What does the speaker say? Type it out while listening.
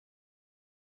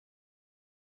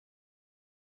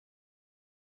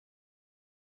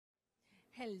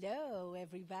Hello,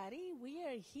 everybody. We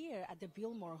are here at the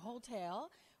Billmore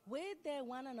Hotel with the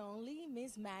one and only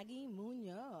Miss Maggie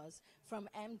Munoz from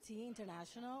MT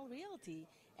International Realty.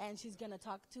 And she's going to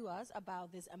talk to us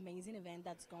about this amazing event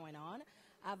that's going on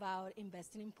about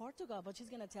investing in Portugal. But she's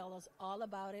going to tell us all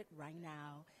about it right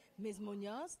now. Miss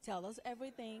Munoz, tell us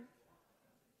everything.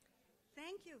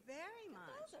 Thank you very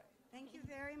much. Thank you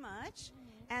very much.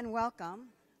 And welcome.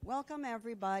 Welcome,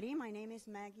 everybody. My name is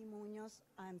Maggie Munoz.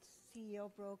 I'm CEO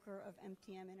broker of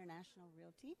MTM International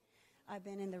Realty. I've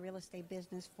been in the real estate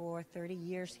business for 30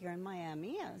 years here in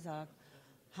Miami as a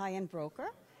high-end broker.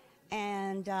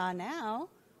 And now,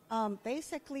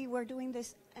 basically, we're doing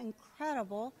this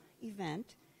incredible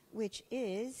event, which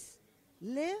is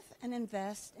Live and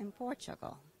Invest in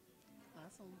Portugal.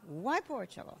 Awesome. Why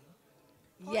Portugal?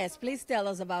 Yes, please tell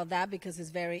us about that because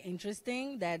it's very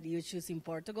interesting that you choose in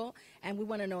Portugal, and we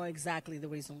want to know exactly the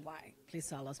reason why. Please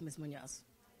tell us, Ms. Munoz.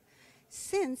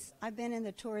 Since I've been in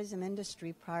the tourism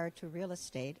industry prior to real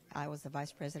estate, I was the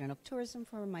vice president of tourism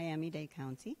for Miami-Dade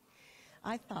County.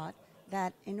 I thought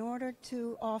that in order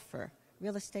to offer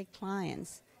real estate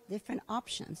clients different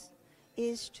options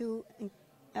is to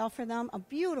offer them a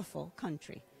beautiful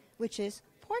country, which is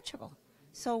Portugal.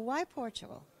 So why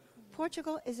Portugal?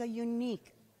 Portugal is a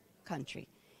unique country.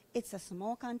 It's a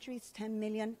small country. It's 10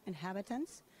 million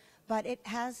inhabitants, but it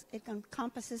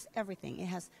encompasses everything. It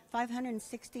has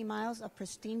 560 miles of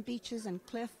pristine beaches and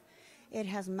cliff. It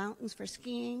has mountains for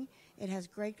skiing. It has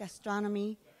great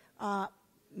gastronomy,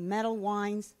 metal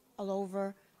wines all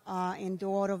over in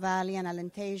Douro Valley and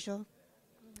Alentejo.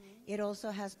 It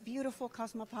also has beautiful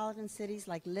cosmopolitan cities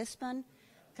like Lisbon,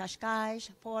 Cascais,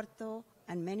 Porto,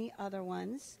 and many other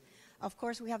ones. Of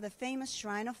course, we have the famous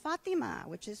Shrine of Fatima,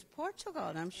 which is Portugal,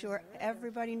 and I'm sure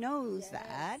everybody knows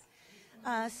that.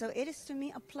 So it is to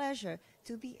me a pleasure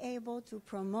to be able to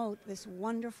promote this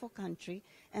wonderful country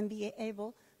and be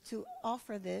able to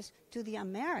offer this to the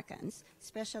Americans,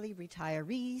 especially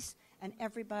retirees and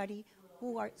everybody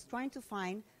who are trying to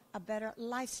find a better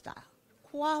lifestyle,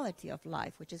 quality of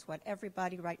life, which is what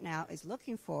everybody right now is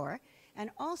looking for, and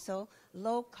also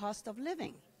low cost of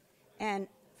living and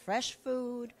fresh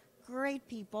food, great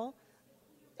people.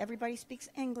 Everybody speaks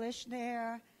English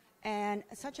there, and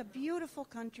such a beautiful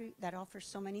country that offers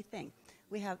so many things.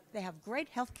 They have great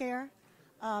health care,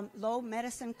 low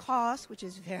medicine costs, which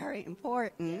is very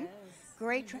important,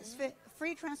 great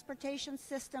free transportation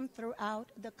system throughout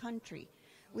the country.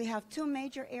 We have two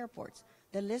major airports,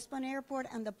 the Lisbon airport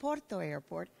and the Porto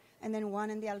airport, and then one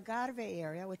in the Algarve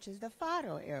area, which is the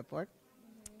Faro airport.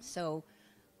 So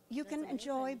you can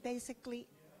enjoy basically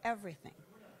everything.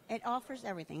 It offers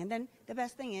everything. And then the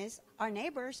best thing is our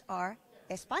neighbors are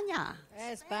España.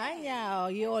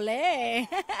 España, ole.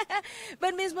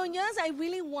 But Ms. Munoz, I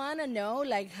really want to know,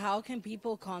 like, how can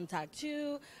people contact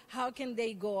you? How can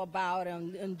they go about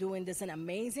and doing this an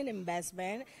amazing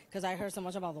investment? Because I heard so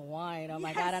much about the wine. Oh,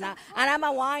 my God. And I'm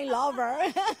a wine lover.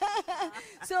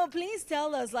 So please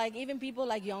tell us, like, even people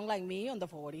like young like me in the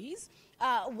 40s,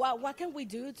 what can we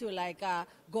do to, like,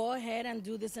 go ahead and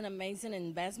do this an amazing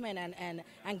investment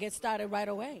and get started right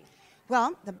away?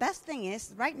 Well, the best thing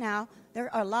is, right now,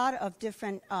 there are a lot of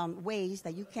different ways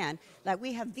that you can. Like,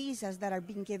 we have visas that are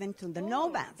being given to the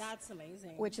nomads. That's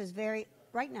amazing. Which is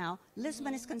right now,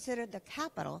 Lisbon is considered the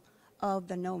capital of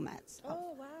the nomads.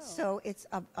 Oh, wow. So it's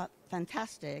a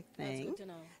fantastic thing. That's good to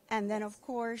know. And then, of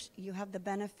course, you have the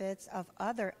benefits of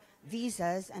other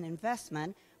visas and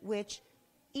investment, which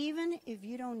even if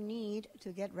you don't need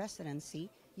to get residency,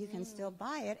 you can still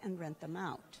buy it and rent them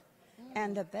out.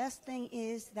 And the best thing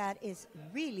is that is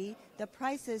really the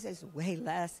prices is way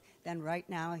less than right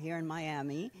now here in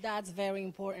Miami. That's very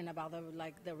important about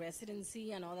the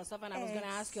residency and all that stuff. And I was going to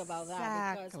ask you about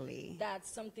that because that's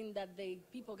something that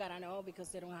people gotta know because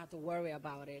they don't have to worry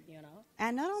about it, you know.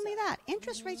 And not only that,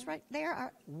 interest rates right there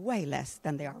are way less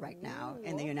than they are right now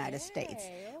in the United States,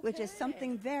 which is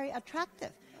something very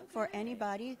attractive for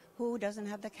anybody who doesn't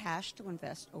have the cash to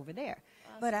invest over there.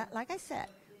 But like I said,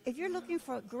 if you're looking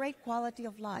for great quality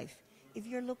of life, if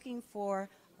you're looking for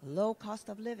low cost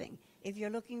of living, if you're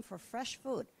looking for fresh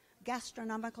food,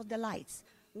 gastronomical delights,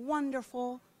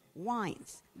 wonderful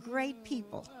wines, great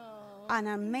people, an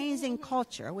amazing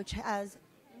culture, which has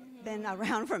been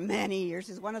around for many years,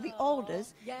 is one of the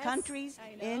oldest countries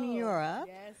in Europe,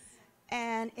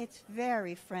 and it's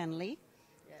very friendly.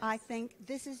 I think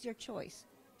this is your choice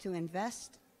to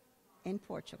invest in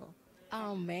Portugal.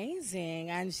 Amazing.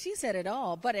 And she said it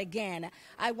all. But again,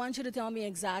 I want you to tell me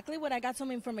exactly what I got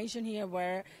some information here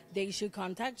where they should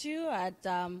contact you at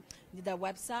the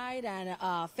website and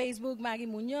Facebook, Maggie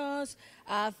Munoz,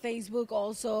 Facebook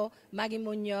also, Maggie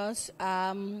Munoz.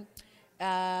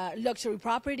 luxury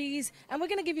properties, and we're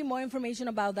going to give you more information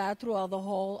about that throughout the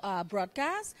whole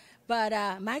broadcast. But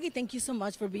Maggie, thank you so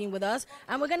much for being with us,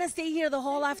 and we're going to stay here the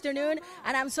whole afternoon,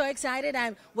 and I'm so excited.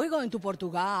 And we're going to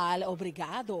Portugal.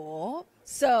 Obrigado.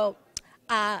 So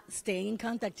stay in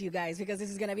contact, you guys, because this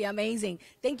is going to be amazing.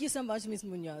 Thank you so much, Miss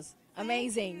Munoz.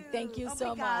 Amazing. Thank you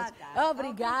so much.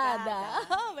 Obrigada.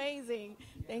 Amazing.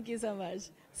 Thank you so much.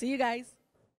 See you guys.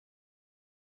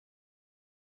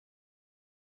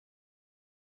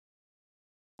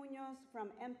 Munoz from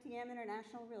MTM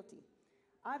International Realty.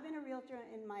 I've been a realtor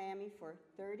in Miami for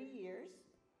 30 years,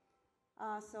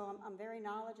 so I'm very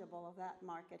knowledgeable of that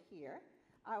market here.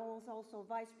 I was also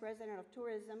Vice President of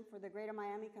Tourism for the Greater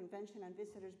Miami Convention and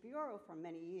Visitors Bureau for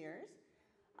many years.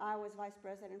 I was Vice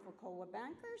President for COA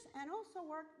Bankers and also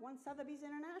worked one Sotheby's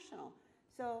International.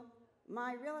 So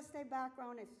my real estate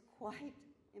background is quite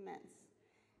immense.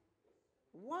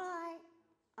 Why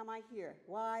am I here?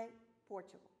 Why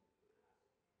Portugal?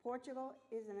 Portugal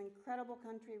is an incredible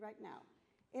country right now.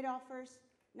 It offers,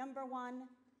 number one,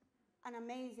 an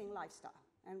amazing lifestyle,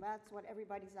 and that's what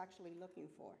everybody's actually looking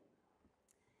for.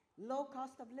 Low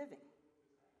cost of living,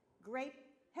 great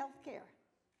health care,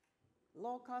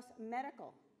 low cost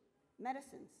medical,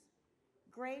 medicines,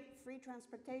 great free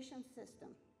transportation system.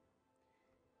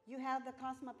 You have the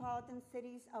cosmopolitan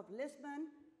cities of Lisbon,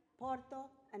 Porto,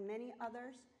 and many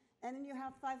others, and then you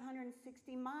have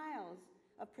 560 miles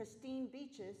of pristine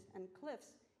beaches and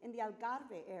cliffs in the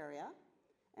Algarve area.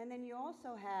 And then you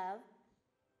also have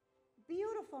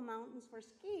beautiful mountains for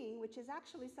skiing, which is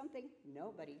actually something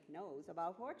nobody knows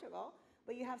about Portugal.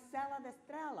 But you have Serra da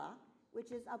Estrela,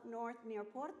 which is up north near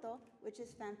Porto, which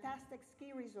is fantastic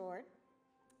ski resort.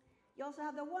 You also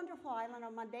have the wonderful island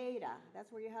of Madeira.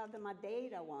 That's where you have the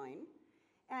Madeira wine.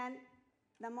 And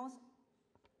the most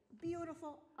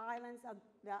beautiful islands of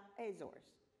the Azores,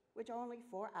 which are only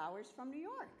 4 hours from New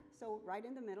York, so right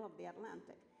in the middle of the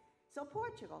Atlantic. So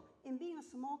Portugal, in being a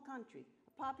small country,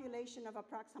 a population of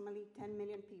approximately 10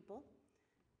 million people,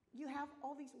 you have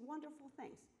all these wonderful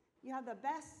things. You have the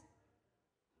best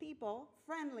people,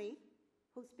 friendly,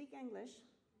 who speak English,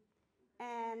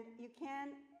 and you can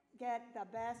get the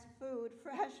best food,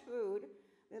 fresh food,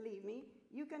 believe me.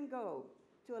 You can go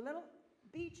to a little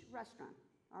beach restaurant,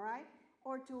 all right?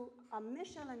 Or to a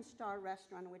Michelin star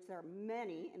restaurant, which there are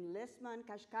many in Lisbon,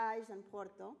 Cascais, and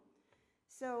Porto.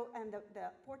 So, and the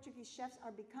Portuguese chefs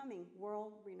are becoming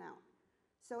world renowned.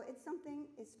 So it's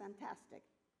fantastic.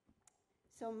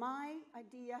 So my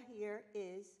idea here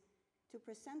is to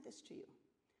present this to you.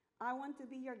 I want to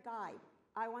be your guide.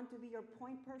 I want to be your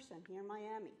point person here in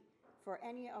Miami for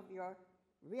any of your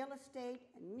real estate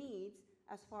needs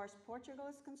as far as Portugal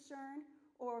is concerned,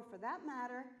 or for that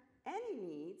matter, any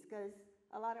needs, because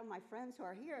a lot of my friends who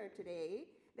are here today,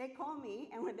 they call me,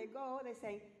 and when they go, they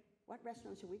say, what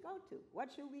restaurant should we go to?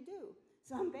 What should we do?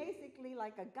 So I'm basically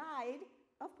like a guide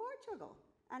of Portugal,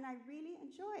 and I really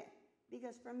enjoy it,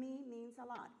 because for me, it means a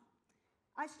lot.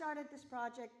 I started this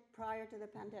project prior to the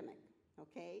pandemic,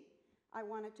 okay? I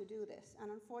wanted to do this,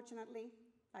 and unfortunately,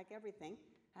 like everything,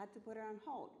 I had to put it on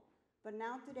hold. But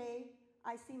now today,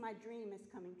 I see my dream is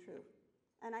coming true.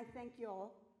 And I thank you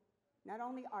all, not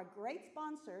only our great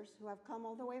sponsors who have come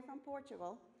all the way from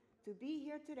Portugal to be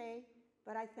here today,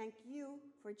 but I thank you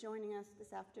for joining us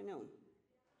this afternoon.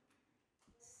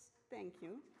 Thank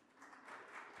you.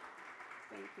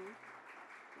 Thank you.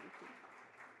 Thank you.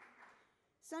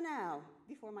 So now,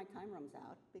 before my time runs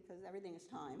out, because everything is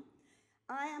time,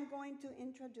 I am going to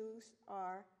introduce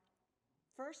our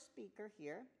first speaker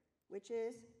here, which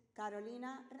is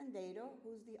Carolina Rendeiro,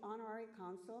 who's the Honorary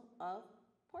Consul of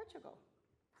Portugal.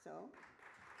 So,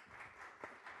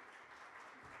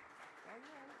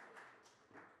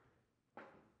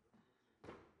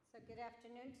 good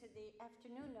afternoon to the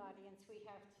afternoon audience we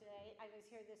have today. I was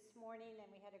here this morning and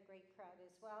we had a great crowd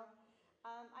as well.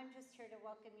 I'm just here to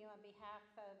welcome you on behalf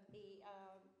of the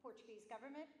Portuguese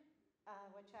government,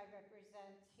 which I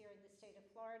represent here in the state of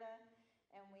Florida.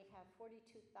 And we have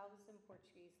 42,000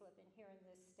 Portuguese living here in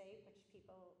this state, which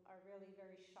people are really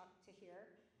very shocked to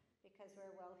hear because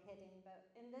we're well hidden.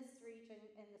 But in this region,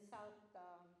 in the south,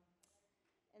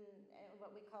 in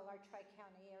what we call our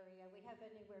Tri-County area, we have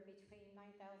anywhere between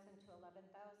 9,000 to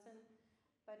 11,000.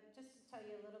 But just to tell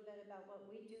you a little bit about what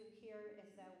we do here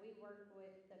is that we work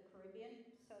with the Caribbean.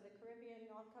 So the Caribbean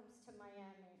all comes to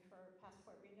Miami for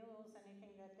passport renewals,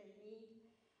 anything that they need.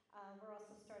 We're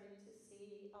also starting to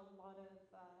see a lot of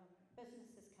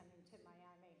businesses coming to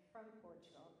Miami from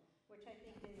Portugal, which I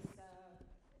think is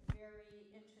very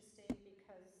interesting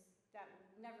because that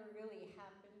never really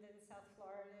happened in South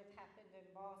Florida. It happened in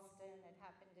Boston, it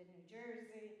happened in New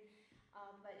Jersey,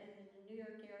 but in the New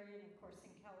York area and of course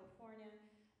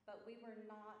but we were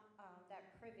not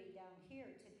that privy down here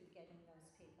to be getting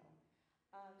those people.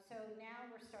 So now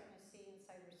we're starting to see in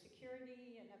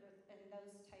cybersecurity and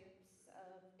those types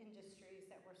of industries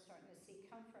that we're starting to see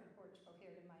come from Portugal here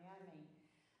to Miami.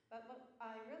 But what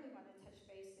I really want to touch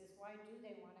base is, why do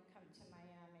they want to come to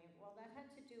Miami? Well, that had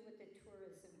to do with the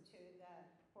tourism too that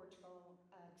Portugal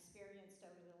experienced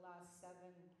over the last 7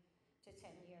 to 10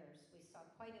 years. We saw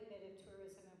quite a bit of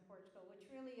tourism in Portugal, which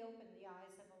really opened the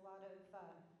eyes of a lot of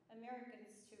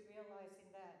Americans to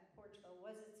realizing that Portugal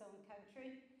was its own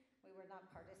country. We were not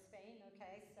part of Spain,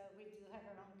 okay? So we do have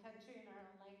our own country and our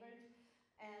own language,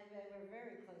 and we're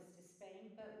very close to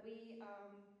Spain, but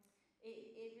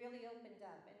it really opened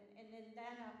up. And in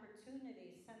that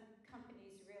opportunity, some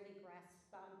companies really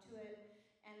grasped onto it,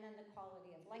 and then the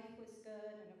quality of life was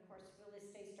good, and of course real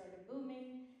estate started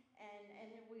booming, and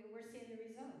we're seeing the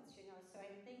results, you know. So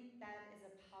I think that is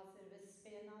a positive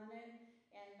spin on it,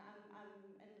 and I'm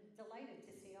delighted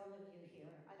to see all of you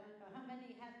here. I don't know how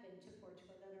many have been to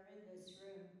Portugal that are in this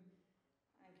room.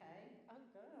 Okay, oh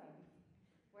good.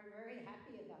 We're very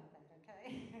happy about that,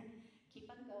 okay? Keep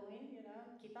on going, you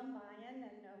know, keep on buying,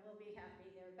 and we'll be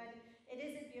happy there. But it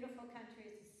is a beautiful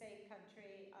country, it's a safe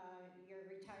country. Your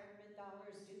retirement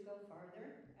dollars do go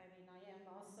farther. I mean, I am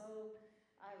also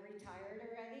retired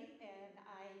already, and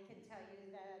I can tell you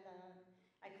that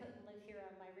I couldn't live here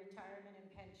on my retirement and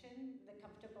pension, the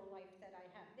comfortable life that I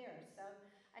have there. So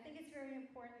I think it's very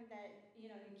important that, you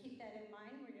know, you keep that in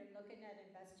mind when you're looking at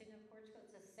investing in Portugal.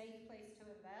 It's a safe place to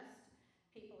invest.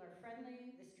 People are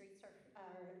friendly, the streets are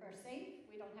safe.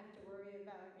 We don't have to worry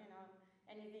about, you know,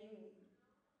 anything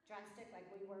drastic like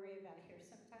we worry about here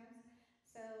sometimes.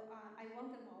 So I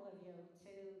welcome all of you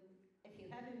to, if you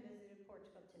haven't visited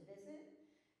Portugal, to visit.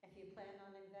 If you plan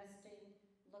on investing,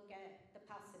 look at the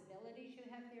possibilities you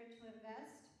have there to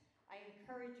invest. I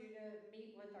encourage you to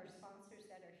meet with our sponsors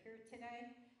that are here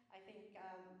today. I think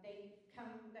they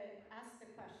ask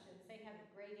the questions. They have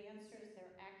great answers,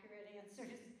 they're accurate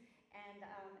answers. And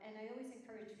I always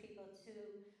encourage people to,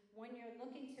 when you're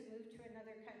looking to move to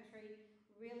another country,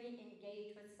 really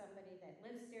engage with somebody that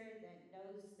lives there, that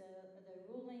knows the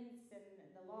rulings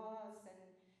and the laws,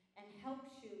 and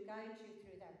helps you, guides you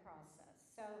through that process.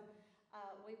 So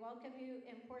we welcome you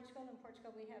in Portugal. In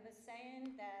Portugal we have a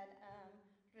saying that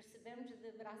recebemos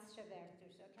de braços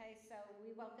abertos, okay? So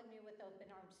we welcome you with open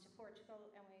arms to Portugal,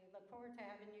 and we look forward to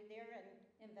having you there and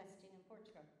investing in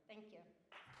Portugal. Thank you.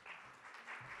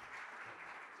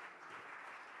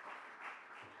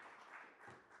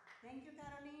 Thank you,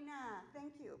 Carolina.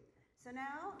 Thank you. So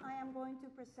now I am going to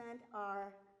present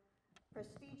our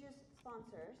prestigious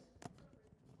sponsors.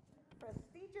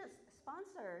 Prestigious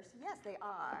sponsors, yes, they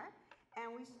are.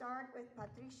 And we start with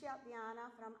Patricia Diana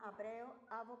from Abreu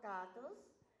Avogados.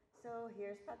 So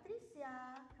here's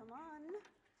Patricia. Come on.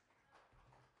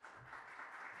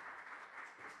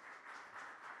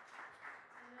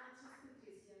 I'm not just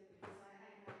Patricia because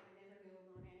I never go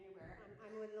alone anywhere.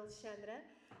 I'm with Alexandra.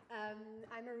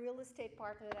 I'm a real estate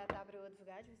partner at Abreu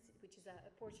Advogados, which is a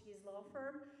Portuguese law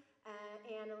firm,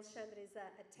 and Alexandra is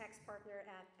a tax partner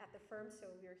at the firm, so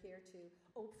we're here to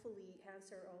hopefully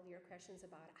answer all your questions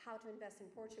about how to invest in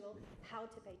Portugal, how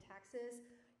to pay taxes,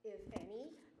 if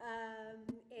any, and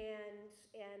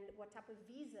what type of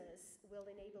visas will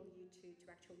enable you to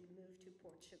actually move to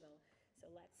Portugal. So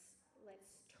let's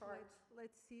start.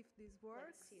 Let's see if this works.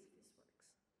 Let's see if this works.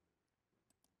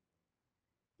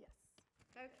 Yes.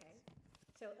 Okay.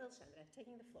 So, Alexandra,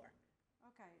 taking the floor.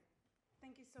 Okay.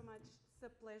 Thank you so much. It's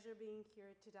a pleasure being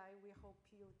here today. We hope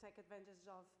you take advantage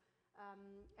of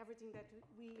everything that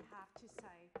we have to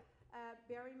say.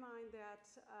 Bear in mind that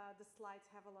the slides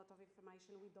have a lot of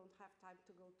information. We don't have time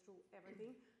to go through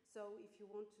everything. So if you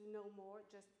want to know more,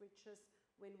 just reach us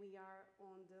when we are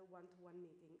on the one-to-one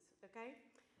meetings, okay?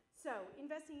 So,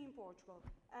 investing in Portugal.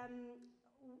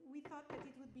 We thought that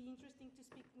it would be interesting to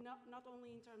speak not only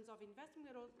in terms of investing,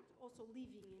 but also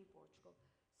living in Portugal.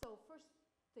 So first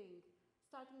thing,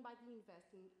 starting by the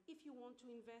investing. If you want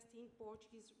to invest in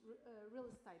Portuguese real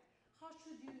estate, how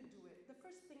should you do it? The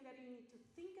first thing that you need to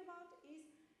think about is,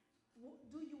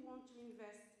 do you want to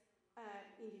invest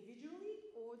individually,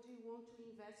 or do you want to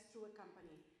invest through a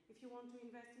company? If you want to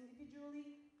invest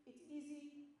individually, it's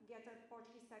easy, get a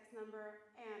Portuguese tax number,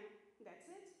 and that's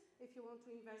it. If you want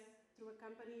to invest through a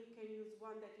company, you can use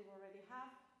one that you already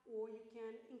have, or you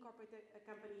can incorporate a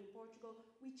company in Portugal,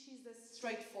 which is the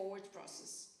straightforward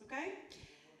process, okay?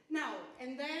 Now,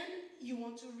 and then you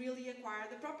want to really acquire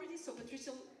the property. So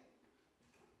Patricia,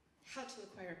 how to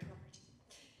acquire a property?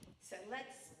 So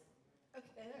let's,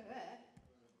 okay.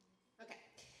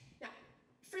 Now,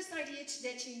 first idea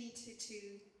that you need to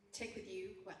take with you,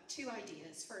 well, two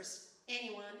ideas. First,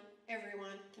 anyone,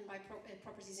 everyone can buy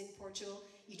properties in Portugal.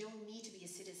 You don't need to be a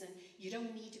citizen. You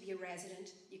don't need to be a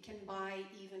resident. You can buy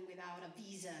even without a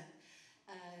visa.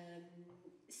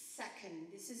 Second,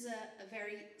 this is a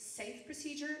very safe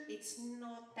procedure. It's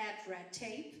not that red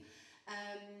tape.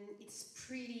 It's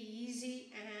pretty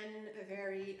easy and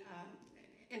very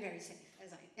safe,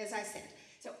 as I said.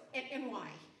 So, and why?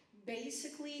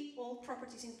 Basically, all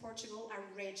properties in Portugal are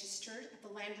registered at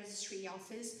the Land Registry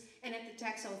Office and at the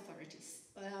tax authorities.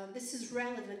 This is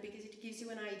relevant because it gives you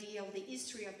an idea of the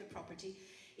history of the property.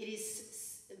 It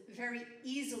is very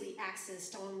easily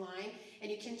accessed online,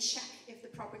 and you can check if the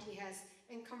property has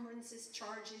encumbrances,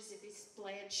 charges, if it's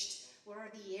pledged, what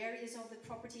are the areas of the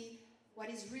property, what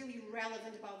is really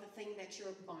relevant about the thing that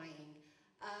you're buying.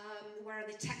 What are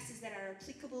the taxes that are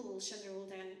applicable? Alexandra will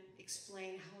then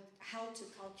explain how to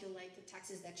calculate the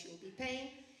taxes that you'll be paying.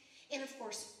 And of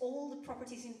course, all the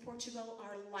properties in Portugal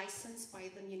are licensed by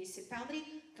the municipality,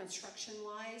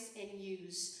 construction-wise and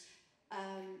use.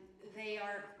 They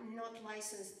are not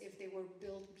licensed if they were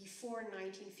built before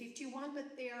 1951, but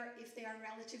if they are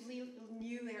relatively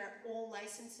new, they are all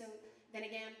licensed, so then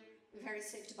again, very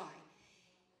safe to buy.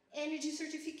 Energy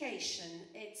certification,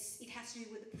 it has to do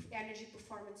with the energy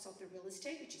performance of the real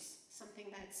estate, which is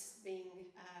something that's being,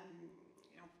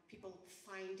 people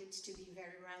find it to be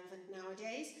very relevant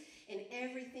nowadays. And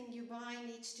everything you buy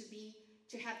needs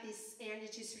to have this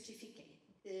energy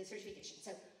certification.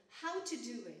 So how to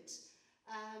do it?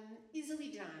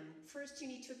 Easily done. First, you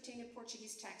need to obtain a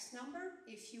Portuguese tax number.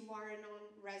 If you are a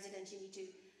non-resident, you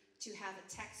need to have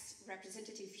a tax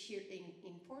representative here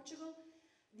in Portugal.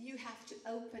 You have to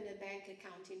open a bank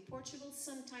account in Portugal.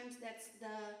 Sometimes that's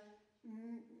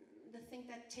the thing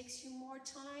that takes you more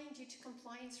time due to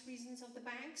compliance reasons of the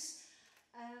banks.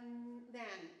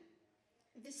 Then,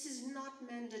 this is not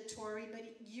mandatory, but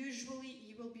usually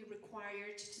you will be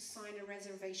required to sign a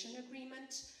reservation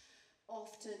agreement,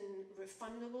 often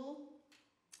refundable.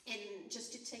 And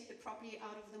just to take the property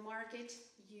out of the market,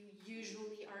 you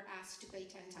usually are asked to pay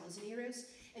 10,000 euros,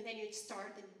 and then you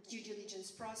start the due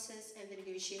diligence process and the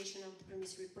negotiation of the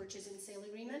promissory purchase and sale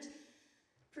agreement.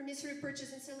 Promissory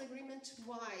purchase and sale agreement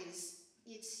wise,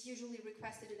 it's usually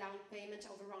requested a down payment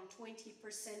of around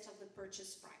 20% of the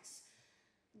purchase price.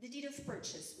 The deed of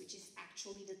purchase, which is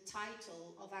actually the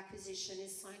title of acquisition,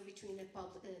 is signed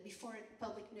before a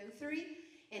public notary.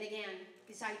 And again,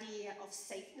 this idea of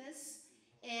safeness,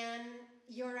 and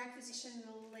your acquisition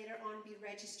will later on be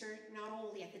registered not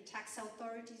only at the tax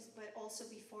authorities, but also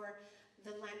before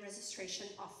the Land Registration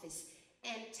Office.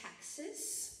 And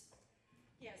taxes?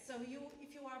 Yeah, so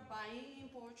if you are buying in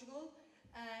Portugal,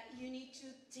 you need to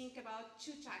think about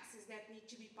two taxes that need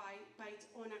to be paid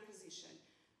on acquisition.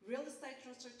 Real estate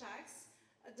transfer tax,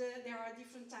 there are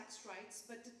different tax rates,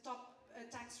 but the top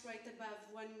tax rate above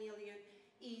 1 million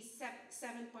is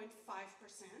 7.5%.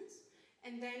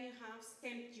 And then you have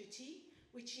stamp duty,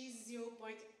 which is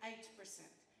 0.8%.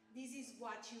 This is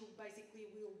what you basically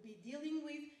will be dealing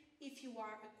with if you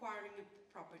are acquiring a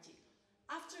property.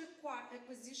 After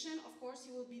acquisition, of course,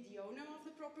 you will be the owner of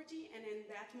the property, and in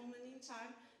that moment in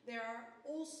time, there are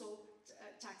also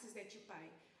taxes that you pay.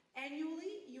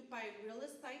 Annually, you pay real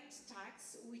estate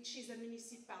tax, which is a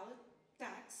municipal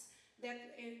tax,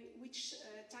 which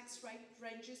tax rate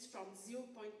ranges from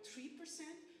 0.3%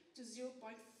 to 0.45%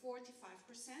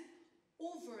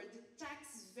 over the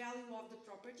tax value of the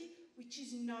property, which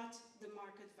is not the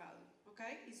market value,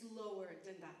 okay? Is lower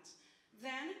than that.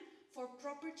 Then, for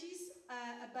properties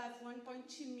above 1.2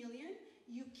 million,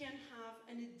 you can have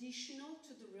an additional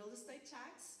to the real estate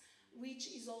tax,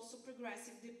 which is also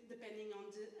progressive depending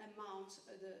on the amount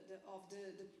of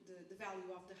the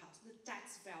value of the house, the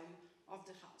tax value of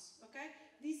the house, okay?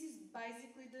 This is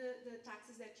basically the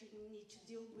taxes that you need to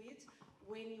deal with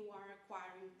when you are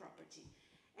acquiring property.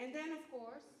 And then of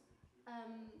course,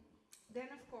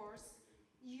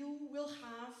 you will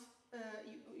have,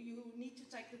 you need to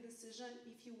take the decision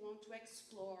if you want to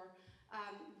explore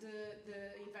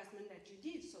the investment that you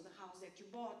did, so the house that you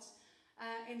bought.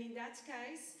 And in that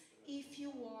case, if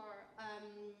you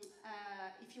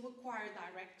acquire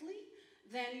directly,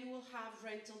 then you will have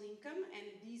rental income, and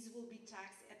these will be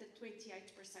taxed at the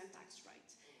 28% tax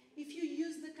rate. If you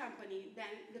use the company,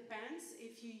 then depends.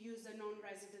 If you use a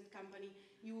non-resident company,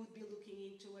 you would be looking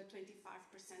into a 25%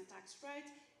 tax rate.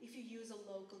 If you use a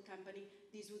local company,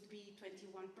 this would be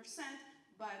 21%,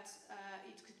 but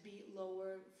it could be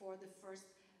lower for the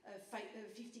first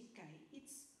 50K.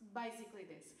 It's basically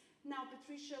this. Now,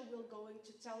 Patricia will going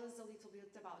to tell us a little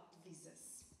bit about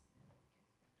visas.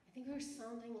 I think we're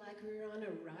sounding like we're on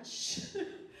a rush.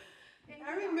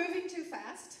 Are we moving too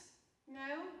fast?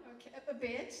 No? Okay, a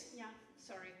bit, yeah,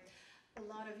 sorry. A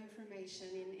lot of information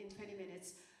in 20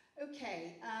 minutes.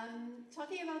 Okay,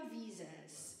 talking about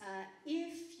visas.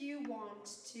 If you want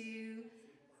to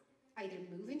either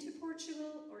move into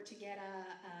Portugal or to get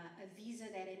a visa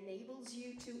that enables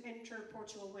you to enter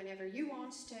Portugal whenever you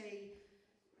want, stay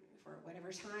for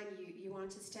whatever time you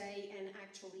want to stay, and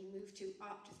actually move to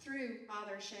through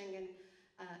other Schengen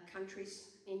countries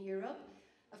in Europe,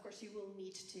 of course you will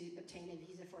need to obtain a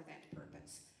visa for that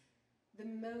purpose. The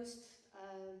most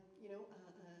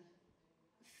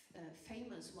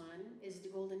famous one is the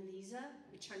Golden Visa,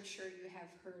 which I'm sure you have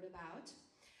heard about.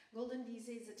 Golden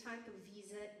Visa is a type of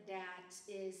visa that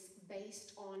is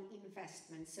based on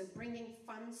investment, so bringing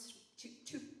funds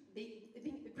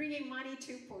bringing money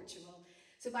to Portugal.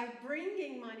 So by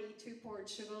bringing money to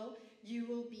Portugal, you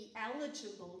will be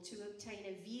eligible to obtain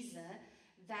a visa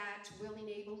that will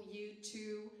enable you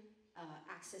to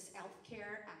access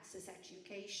healthcare, access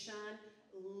education,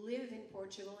 live in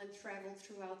Portugal and travel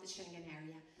throughout the Schengen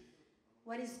area.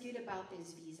 What is good about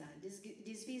this visa?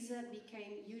 This visa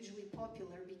became hugely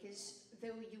popular because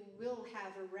though you will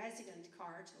have a resident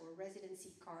card or residency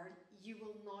card, you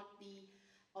will not be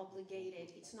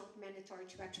obligated, it's not mandatory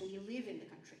to actually live in the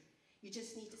country. You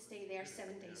just need to stay there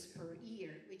 7 days per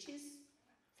year, which is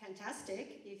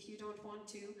fantastic if you don't want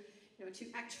to, to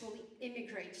actually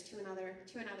immigrate to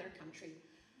another country.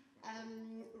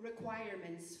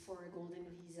 Requirements for a golden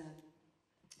visa.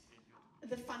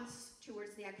 The funds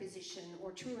towards the acquisition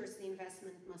or towards the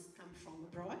investment must come from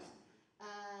abroad.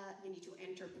 You need to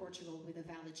enter Portugal with a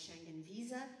valid Schengen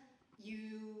visa.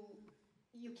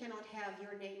 You cannot have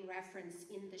your name referenced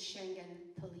in the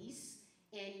Schengen police,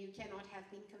 and you cannot have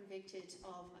been convicted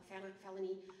of a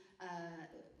felony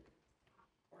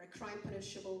or a crime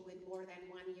punishable with more than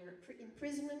 1 year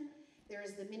imprisonment. There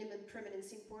is the minimum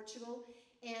permanence in Portugal,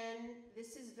 and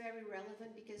this is very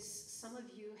relevant because some of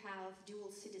you have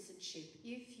dual citizenship.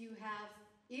 If you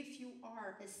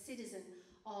are a citizen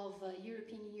of a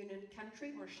European Union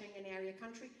country or Schengen area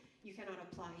country, you cannot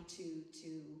apply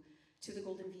to the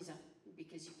golden visa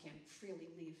because you can't freely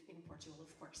live in Portugal,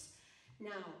 of course.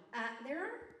 Now, there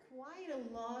are quite a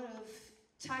lot of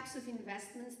types of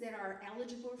investments that are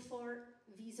eligible for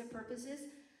visa purposes.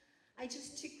 I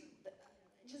just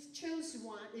chose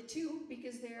two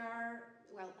because there are,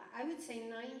 well, I would say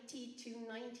 90 to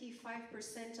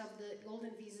 95% of the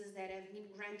golden visas that have been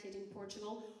granted in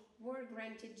Portugal were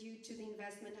granted due to the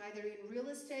investment either in real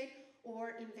estate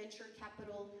or in venture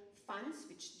capital funds,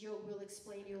 which Joe will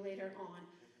explain to you later on.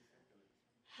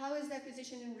 How is the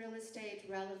acquisition in real estate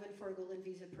relevant for golden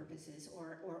visa purposes,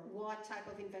 or what type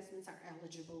of investments are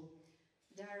eligible,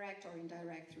 direct or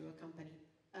indirect through a company?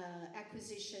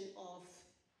 Acquisition of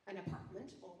an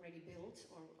apartment already built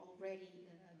or already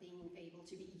being able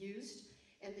to be used,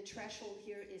 and the threshold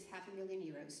here is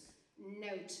 €500,000.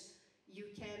 Note, you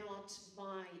cannot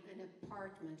buy an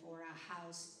apartment or a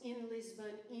house in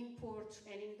Lisbon, in Porto,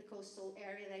 and in the coastal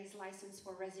area that is licensed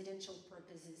for residential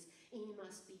purposes. It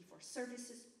must be for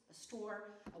services, a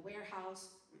store, a warehouse,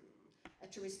 a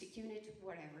touristic unit,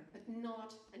 whatever, but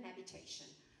not an habitation.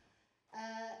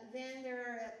 Then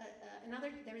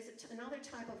there is another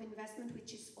type of investment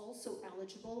which is also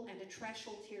eligible, and the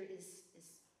threshold here is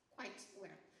quite, well,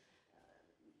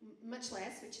 much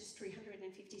less, which is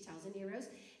 €350,000,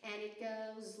 and it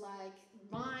goes like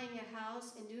buying a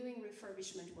house and doing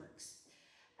refurbishment works.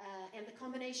 And the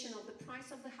combination of the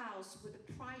price of the house with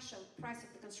the price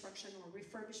of the construction or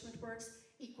refurbishment works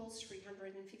equals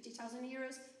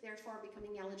 €350,000, therefore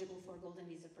becoming eligible for golden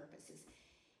visa purposes.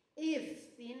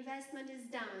 If the investment is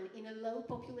done in a low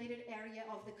populated area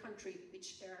of the country,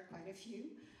 which there are quite a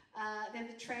few, then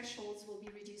the thresholds will be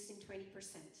reduced in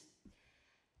 20%.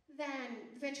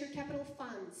 Then, venture capital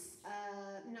funds.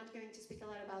 I'm not going to speak a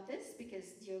lot about this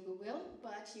because Diogo will,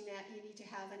 but you need to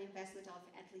have an investment of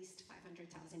at least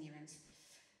 €500,000.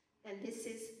 And this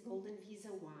is golden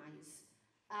visa-wise.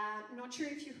 Not sure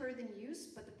if you heard the news,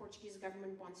 but the Portuguese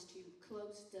government wants to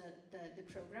close the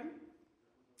program.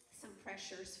 Some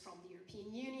pressures from the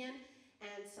European Union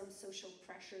and some social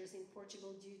pressures in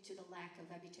Portugal due to the lack of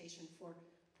habitation for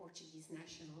Portuguese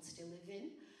nationals to live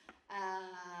in.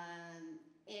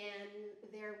 And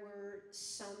there were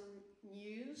some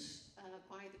news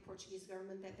by the Portuguese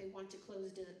government that they want to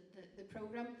close the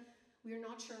program. We're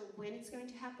not sure when it's going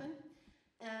to happen.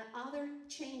 Other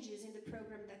changes in the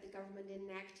program that the government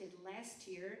enacted last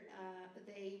year,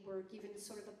 they were given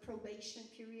sort of a probation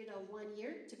period of 1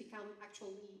 year to become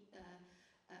actually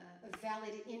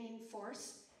valid and in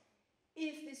force.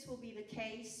 If this will be the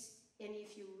case, and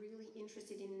if you're really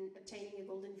interested in obtaining a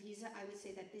golden visa, I would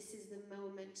say that this is the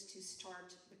moment to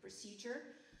start the procedure.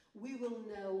 We will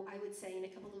know, I would say, in a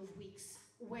couple of weeks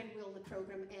when will the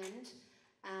program end,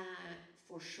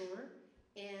 for sure.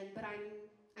 But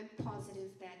I'm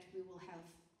positive that we will have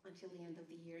until the end of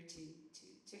the year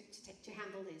to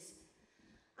handle this.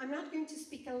 I'm not going to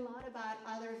speak a lot about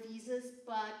other visas,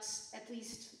 but at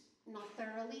least not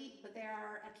thoroughly, but there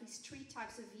are at least 3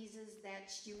 types of visas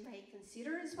that you may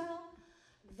consider as well.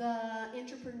 The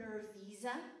entrepreneur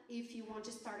visa, if you want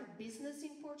to start a business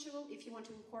in Portugal, if you want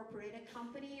to incorporate a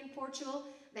company in Portugal,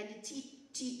 then the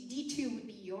D2 would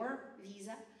be your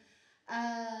visa.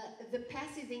 The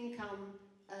passive income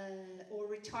or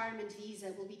retirement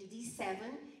visa will be the D7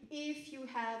 if you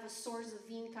have a source of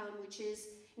income which is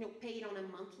paid on a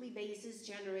monthly basis,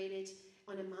 generated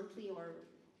on a monthly or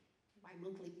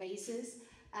bi-monthly basis,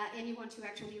 and you want to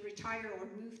actually retire or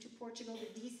move to Portugal,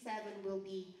 the D7 will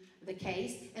be the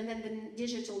case. And then the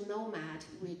digital nomad,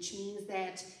 which means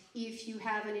that if you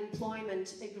have an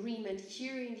employment agreement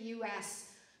here in the US,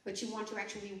 but you want to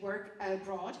actually work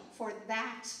abroad for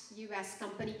that US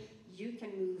company, you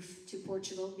can move to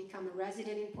Portugal, become a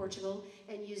resident in Portugal,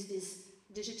 and use this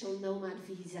digital nomad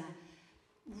visa.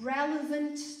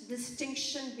 Relevant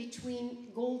distinction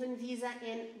between golden visa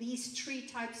and these 3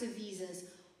 types of visas.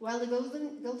 While the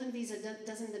golden visa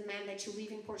doesn't demand that you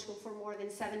live in Portugal for more than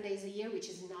 7 days a year, which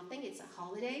is nothing, it's a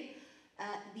holiday,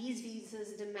 these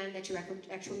visas demand that you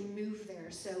actually move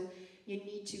there. So you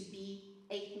need to be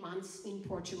 8 months in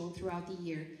Portugal throughout the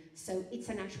year. So it's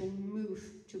an actual move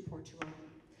to Portugal.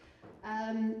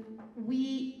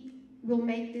 We will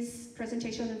make this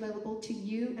presentation available to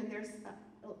you, and there's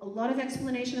a lot of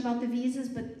explanation about the visas,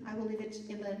 but I will leave it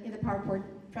in the PowerPoint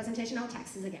presentation. I'll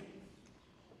text this again.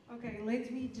 Okay,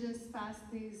 let me just pass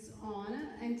this on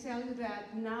and tell you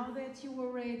that now that you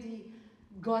already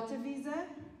got a visa,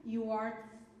 you are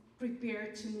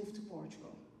prepared to move to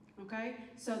Portugal, okay?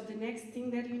 So the next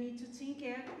thing that you need to think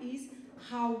of is,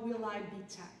 how will I be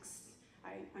taxed?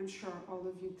 I'm sure all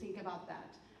of you think about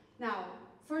that. Now,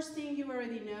 first thing you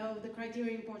already know, the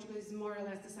criteria in Portugal is more or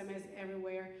less the same as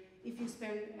everywhere. If you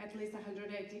spend at least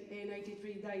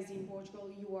 183 days in Portugal,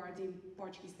 you are the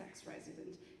Portuguese tax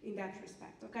resident in that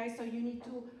respect, okay? So you need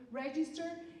to register,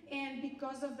 and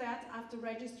because of that, after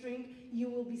registering, you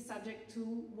will be subject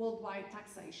to worldwide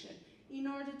taxation. In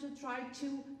order to try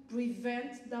to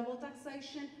prevent double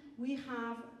taxation, we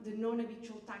have the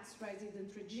non-habitual tax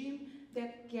resident regime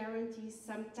that guarantees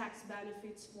some tax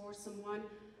benefits for someone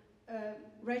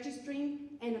registering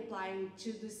and applying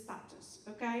to the status,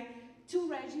 okay? To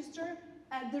register,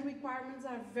 the requirements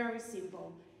are very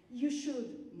simple. You should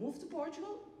move to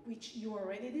Portugal, which you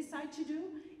already decide to do,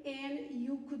 and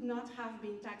you could not have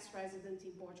been tax resident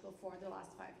in Portugal for the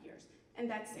last 5 years. And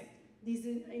that's it. This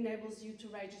enables you to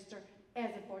register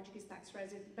as a Portuguese tax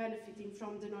resident, benefiting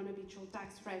from the non-habitual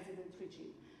tax resident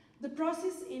regime. The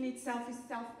process in itself is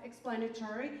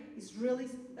self-explanatory, it's really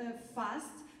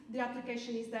fast. The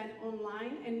application is done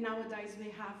online, and nowadays we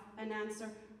have an answer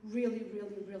really,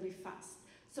 really, really fast.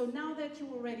 So now that you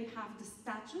already have the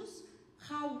status,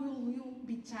 how will you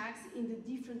be taxed in the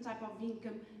different type of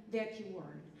income that you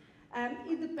earn?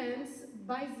 It depends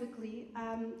basically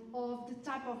of the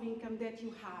type of income that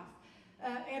you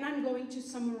have. And I'm going to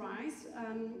summarize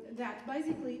that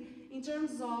basically in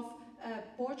terms of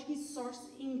Portuguese source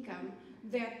income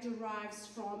that derives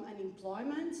from an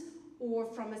employment or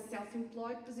from a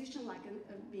self-employed position, like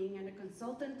being a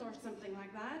consultant or something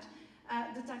like that.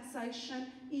 The taxation,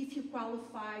 if you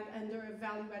qualified under a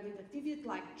value-added activity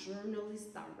like journalists,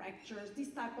 directors, this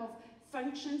type of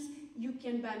functions, you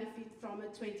can benefit from a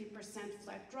 20%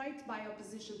 flat rate by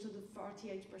opposition to the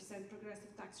 48%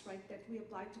 progressive tax rate that we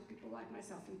apply to people like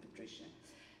myself and Patricia.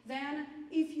 Then,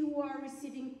 if you are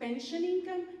receiving pension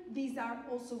income, these are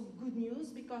also good news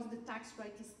because the tax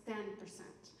rate is 10%.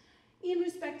 In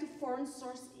respect to foreign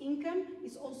source income,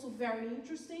 it's also very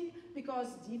interesting because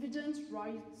dividends,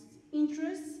 royalties,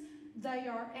 interests, they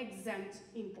are exempt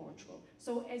in Portugal.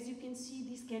 So as you can see,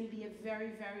 this can be a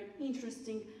very, very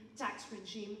interesting tax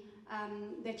regime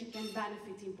that you can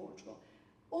benefit in Portugal.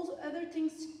 Also, other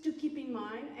things to keep in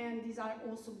mind, and these are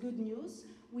also good news,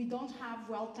 we don't have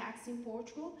wealth tax in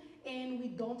Portugal, and we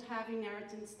don't have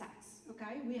inheritance tax,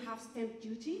 okay? We have stamp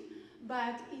duty,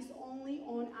 but it's only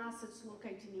on assets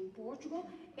located in Portugal,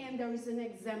 and there is an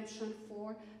exemption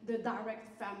for the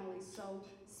direct families, so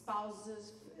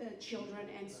spouses, children,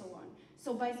 and so on.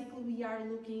 So basically, we are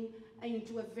looking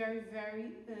into a very,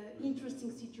 very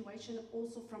interesting situation,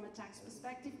 also from a tax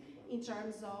perspective, in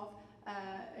terms of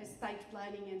estate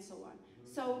planning and so on.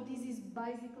 So this is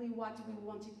basically what we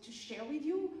wanted to share with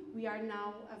you. We are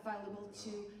now available to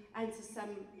answer some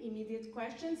immediate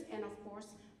questions, and of course,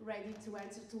 ready to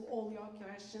answer to all your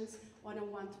questions on a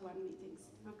one-to-one meetings,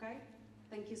 okay?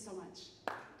 Thank you so much.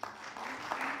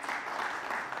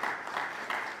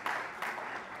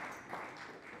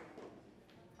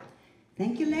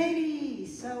 Thank you,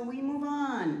 ladies. So we move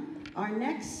on. Our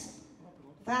next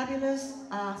fabulous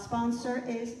sponsor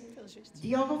is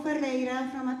Diogo Ferreira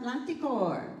from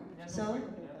Atlanticor. So,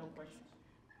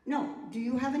 no, do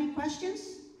you have any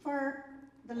questions for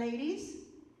the ladies?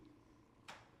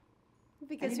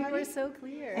 Because Anybody? you were so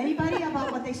clear. Anybody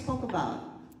about what they spoke about?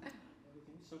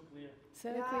 Everything's so clear.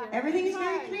 So clear. Everything is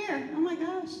very clear. Oh my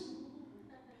gosh.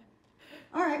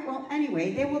 All right, well,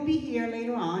 anyway, they will be here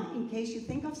later on. In case you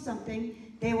think of something,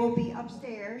 they will be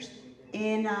upstairs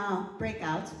in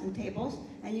breakouts and tables,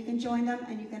 and you can join them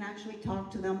and you can actually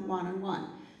talk to them one-on-one.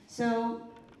 So,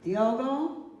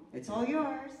 Diogo, it's all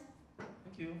yours.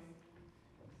 Thank you.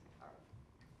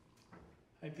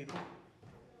 Hi, people.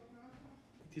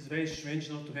 It is very strange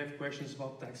not to have questions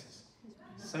about taxes.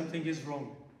 Something is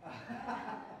wrong.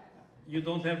 You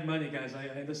don't have money, guys. I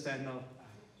understand now.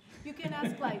 You can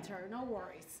ask later, no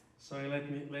worries. Sorry, let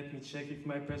me check if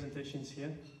my presentation is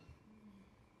here.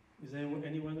 Is there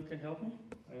anyone who can help me?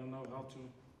 I don't know how to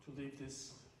leave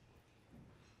this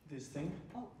thing.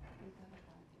 Oh.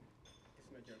 It's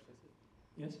not yours, is it?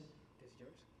 Yes? It's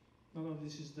yours? No,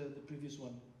 this is the previous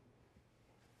one.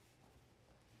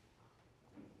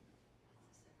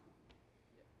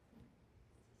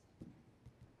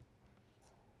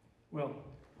 Well,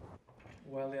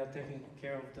 while they are taking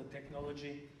care of the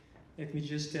technology, let me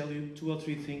just tell you 2 or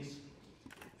 3 things.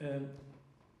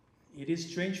 It is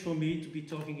strange for me to be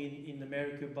talking in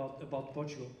America about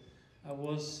Portugal.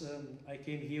 I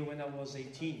came here when I was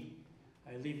 18.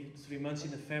 I lived 3 months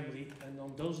in a family, and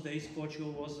on those days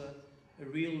Portugal was a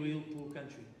real poor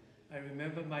country. I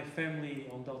remember my family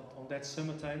on that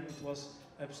summertime. It was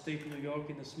upstate New York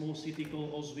in a small city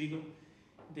called Oswego.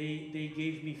 They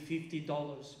gave me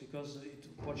 $50 because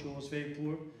Portugal was very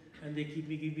poor, and they keep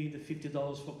me giving the $50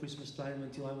 for Christmas time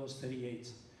until I was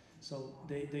 38. So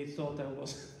they thought I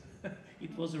was,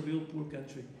 it was a real poor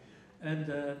country.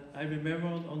 And I remember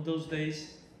on those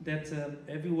days that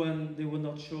everyone, they were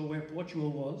not sure where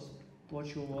Portugal was.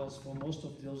 Portugal was, for most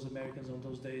of those Americans on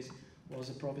those days, was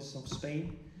a province of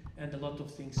Spain, and a lot of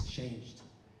things changed.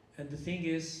 And the thing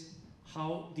is,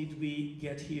 how did we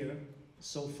get here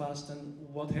so fast, and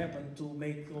what happened to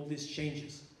make all these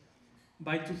changes?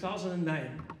 By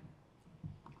 2009,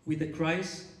 with the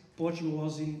crisis, Portugal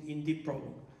was in deep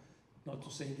problem, not to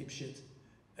say deep shit.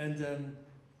 And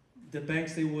the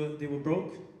banks, they were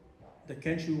broke, the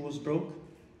country was broke,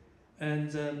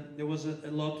 and there was a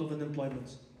lot of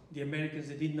unemployment. The Americans,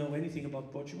 they didn't know anything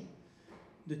about Portugal.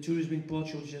 The tourism in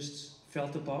Portugal just fell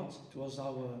apart. It was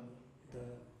the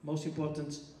most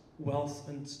important wealth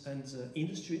and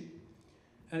industry.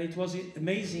 And it was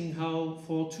amazing how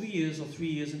for 2 years or 3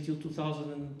 years until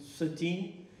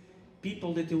 2013,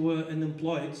 people that were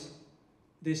unemployed,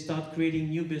 they start creating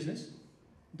new business.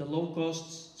 The low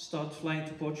costs start flying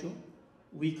to Portugal.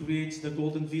 We create the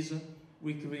golden visa.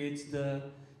 We create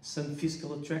some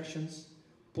fiscal attractions.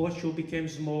 Portugal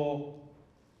becomes more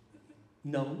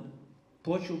known.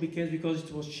 Portugal became, because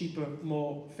it was cheaper,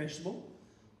 more fashionable.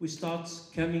 We start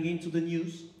coming into the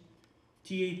news.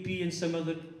 TAP and some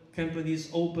other companies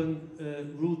open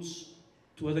routes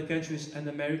to other countries and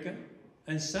America,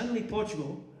 and suddenly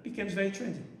Portugal becomes very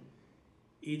trendy.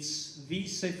 It's the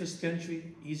safest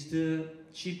country, it's the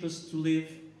cheapest to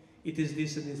live, it is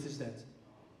this and it is that.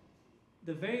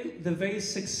 The very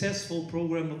successful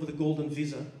program of the Golden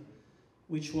Visa,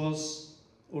 which was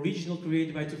originally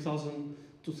created by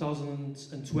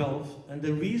 2012, and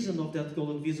the reason of that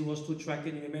Golden Visa was to attract,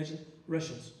 can you imagine,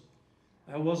 Russians.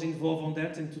 I was involved on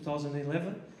that in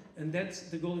 2011, and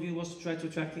the Golden Visa was to try to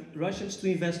attract Russians to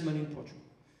invest money in Portugal.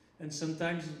 And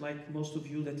sometimes, like most of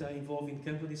you that are involved in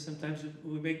companies, sometimes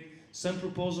we make some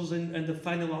proposals and the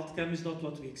final outcome is not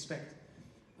what we expect.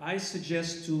 I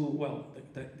suggest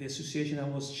the association I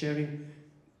was chairing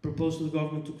proposed to the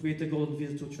government to create a Golden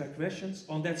Visa to attract Russians.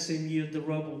 On that same year, the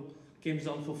ruble came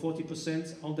down for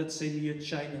 40%. On that same year,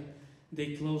 China,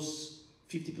 they closed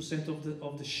 50%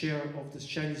 of the share of the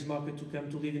Chinese market to come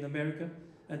to live in America,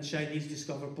 and Chinese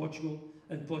discover Portugal,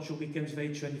 and Portugal becomes very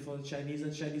trendy for the Chinese,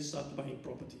 and Chinese start buying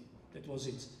property. That was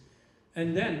it.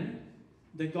 And then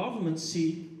the government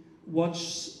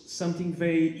watched something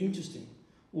very interesting,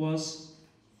 was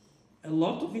a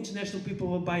lot of international people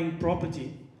were buying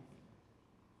property,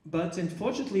 but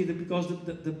unfortunately, because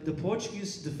the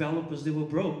Portuguese developers, they were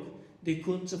broke, they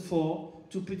couldn't afford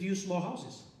to produce more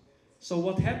houses. So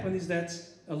what happened is that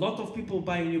a lot of people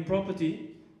buying new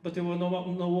property, but there were no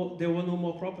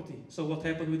more property. So what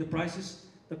happened with the prices?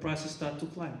 The prices started to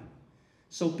climb.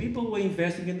 So people were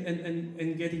investing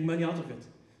and getting money out of it.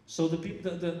 So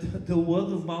the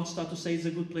word of mouth started to say it's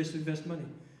a good place to invest money.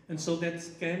 And so that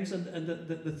comes and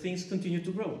the things continue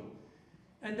to grow.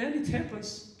 And then it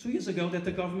happens 2 years ago that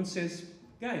the government says,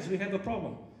 guys, we have a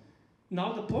problem.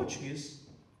 Now the Portuguese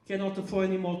cannot afford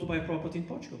anymore to buy property in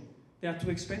Portugal. They are too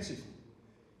expensive.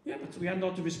 Yeah, but we are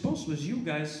not the responsibles. You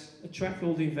guys attract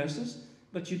all the investors,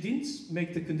 but you didn't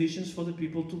make the conditions for the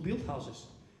people to build houses.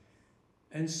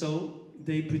 And so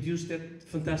they produced that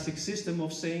fantastic system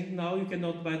of saying, now you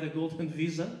cannot buy the golden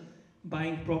visa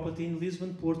buying property in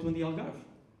Lisbon, Porto and the Algarve.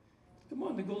 Come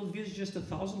on, the golden visa is just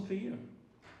 1,000 per year.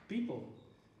 People.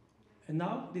 And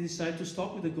now they decide to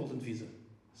stop with the golden visa.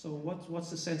 So what's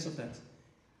the sense of that?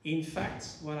 In fact,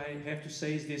 what I have to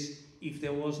say is this: if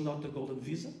there was not the golden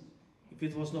visa, if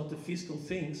it was not the fiscal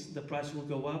things, the price will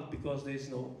go up because there's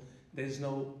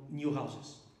no new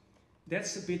houses.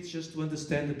 That's a bit just to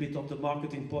understand a bit of the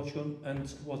market in Portugal and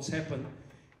what's happened,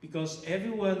 because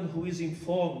everyone who is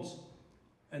informed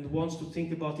and wants to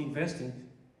think about investing,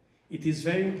 it is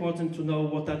very important to know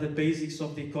what are the basics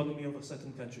of the economy of a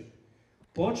certain country.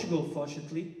 Portugal,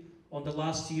 fortunately, on the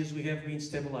last years we have been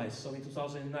stabilized. So in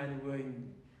 2009 we were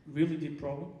in really deep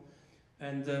problem.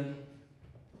 And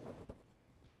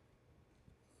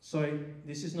sorry,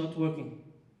 this is not working.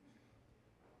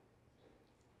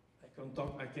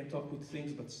 I can talk with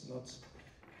things, but it's not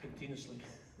continuously.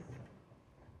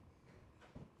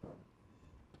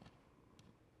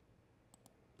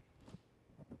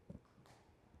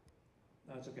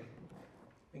 No, it's okay.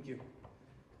 Thank you.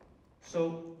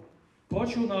 So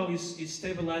Portugal now is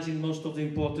stabilizing most of the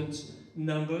important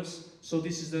numbers. So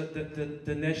this is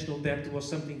the national debt was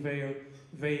something very,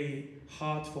 very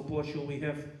hard for Portugal. We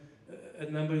have a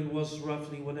number that was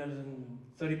roughly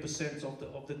 130%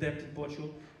 of the debt in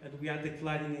Portugal, and we are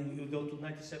declining, and we will go to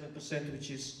 97%,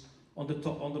 which is on the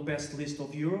top, on the best list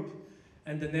of Europe.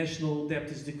 And the national debt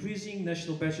is decreasing,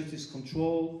 national budget is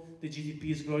controlled, the GDP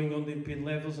is growing on the European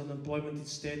levels, unemployment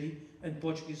is steady, and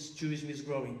Portuguese tourism is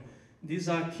growing. These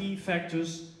are key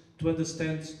factors to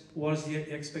understand what is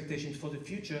the expectations for the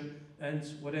future. And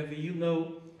whatever you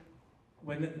know,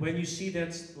 when you see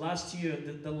that last year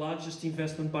the largest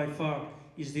investment by far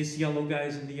is these yellow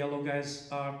guys, and the yellow guys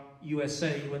are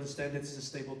USA, you understand that's a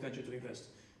stable country to invest.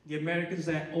 The Americans,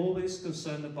 they're always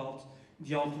concerned about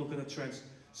the outlook and the trends.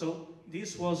 So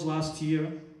this was last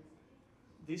year.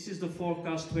 This is the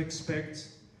forecast to expect,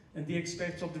 and the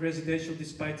expect of the residential,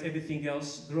 despite everything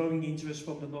else, growing interest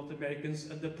from the North Americans,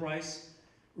 and the price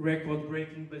record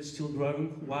breaking, but it's still growing.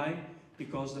 Why?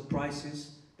 Because the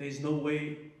prices, there is no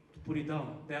way to put it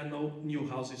down. There are no new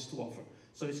houses to offer.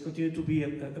 So it's continued to be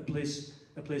a place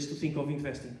to think of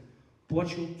investing.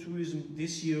 Portugal tourism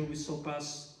this year we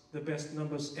surpass the best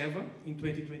numbers ever in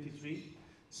 2023.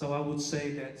 So I would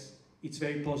say that it's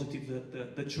very positive,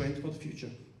 the trend for the future.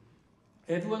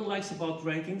 Everyone likes about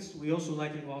rankings. We also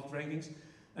like about rankings,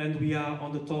 and we are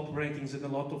on the top rankings in a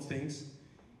lot of things.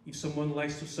 If someone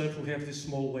likes to surf, we have this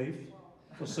small wave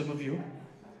for some of you.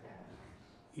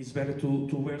 It's better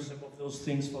to wear some of those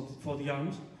things for the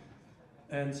arms.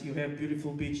 And you have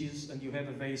beautiful beaches, and you have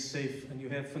a very safe, and you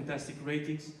have fantastic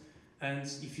ratings. And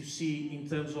if you see in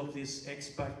terms of these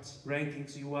expat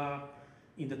rankings, you are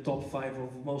in the top 5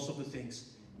 of most of the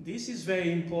things. This is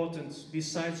very important.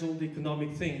 Besides all the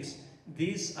economic things,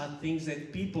 these are things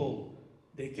that people,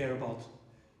 they care about.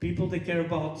 People, they care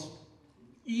about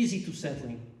easy to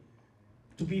settling,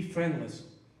 to be friendless,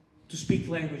 to speak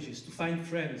languages, to find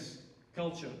friends,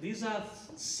 culture. These are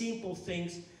simple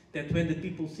things that when the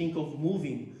people think of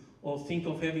moving, or think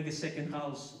of having a second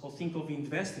house, or think of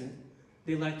investing,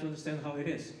 they like to understand how it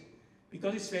is.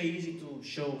 Because it's very easy to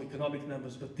show economic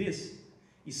numbers, but this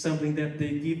is something that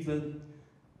they give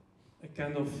a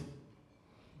kind of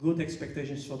good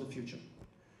expectations for the future.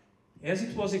 As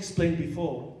it was explained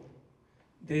before,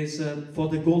 there's for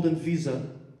the golden visa,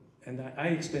 and I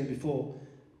explained before,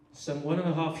 some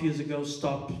 1.5 years ago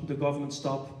the government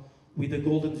stopped with the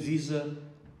golden visa.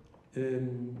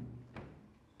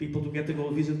 People to get the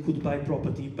golden visa could buy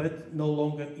property, but no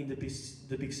longer in the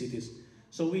big cities.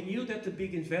 So we knew that the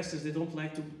big investors, they don't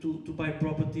like to buy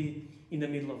property in the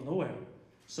middle of nowhere.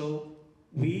 So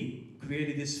we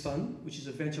created this fund, which is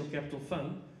a venture capital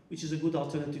fund, which is a good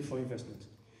alternative for investment.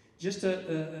 Just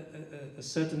a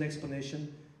certain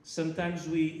explanation. Sometimes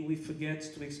we forget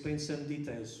to explain some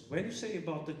details. When you say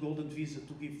about the golden visa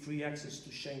to give free access to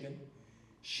Schengen,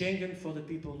 Schengen, for the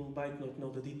people who might not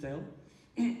know the detail,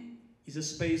 is a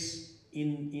space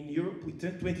in Europe with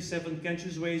 27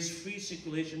 countries where it's free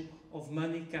circulation of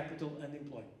money, capital and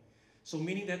employment. So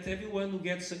meaning that everyone who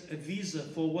gets a visa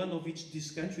for one of each of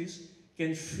these countries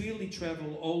can freely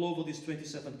travel all over these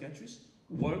 27 countries,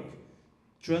 work,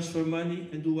 transfer money,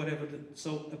 and do whatever.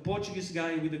 So a Portuguese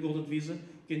guy with a golden visa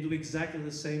can do exactly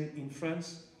the same in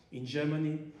France, in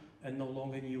Germany, and no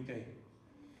longer in the UK.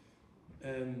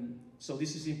 So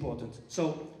this is important.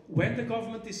 So when the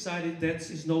government decided that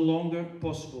it's no longer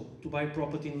possible to buy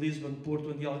property in Lisbon, Porto,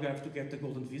 and the Algarve to get the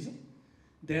golden visa,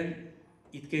 then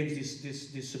it came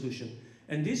this solution.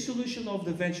 And this solution of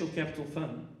the venture capital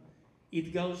fund,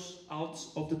 it goes out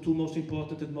of the two most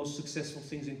important and most successful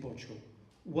things in Portugal.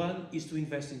 One is to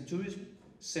invest in tourism,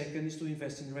 second is to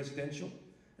invest in residential,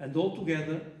 and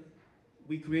altogether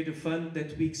we create a fund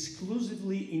that we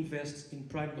exclusively invest in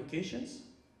prime locations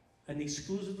and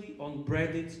exclusively on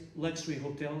branded luxury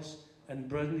hotels and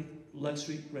branded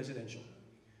luxury residential.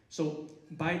 So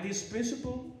by this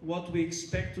principle, what we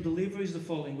expect to deliver is the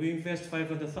following. We invest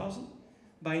 500,000.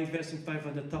 By investing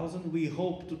 500,000, we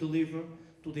hope to deliver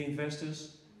to the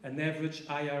investors an average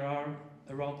IRR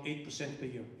around 8% per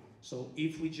year. So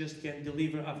if we just can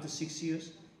deliver after 6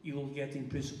 years, you will get in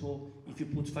principle, if you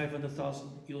put 500,000,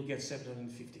 you'll get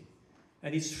 750.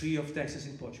 And it's free of taxes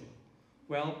in Portugal.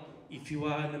 Well, if you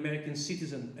are an American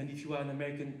citizen and if you are an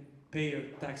American payer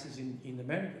taxes in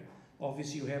America,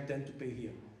 obviously you have then to pay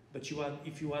here. But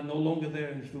if you are no longer there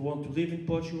and if you want to live in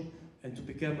Portugal and to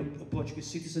become a Portuguese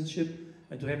citizenship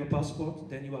and to have a passport,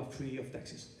 then you are free of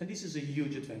taxes. And this is a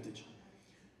huge advantage.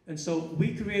 And so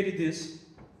we created this.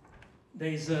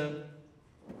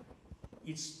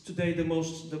 It's today the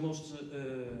most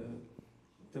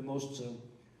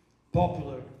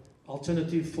popular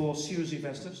alternative for serious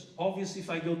investors. Obviously, if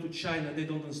I go to China, they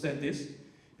don't understand this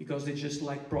because they just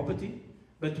like property.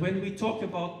 But when we talk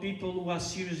about people who are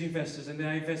serious investors and they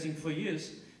are investing for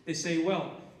years, they say,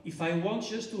 well, if I want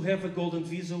just to have a golden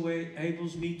visa where it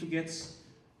enables me to get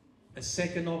a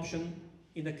second option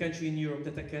in a country in Europe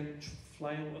that I can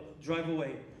drive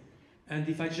away, and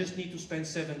if I just need to spend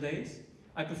 7 days,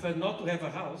 I prefer not to have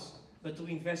a house, but to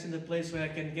invest in a place where I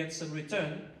can get some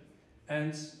return,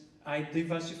 and I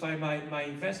diversify my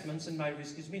investments and my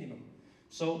risk is minimum.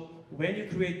 So when you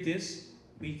create this,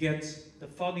 we get the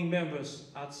founding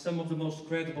members are some of the most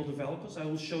credible developers. I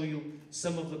will show you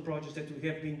some of the projects that we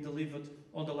have been delivered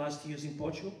on the last years in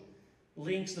Portugal.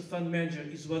 Links, the fund manager,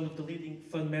 is one of the leading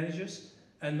fund managers,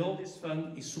 and all this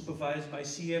fund is supervised by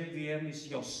CFVM, is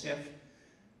Josef.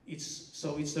 It's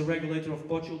the regulator of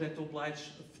Portugal that obliged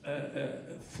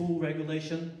full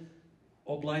regulation,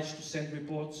 obliged to send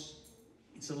reports.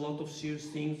 It's a lot of serious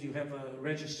things. You have a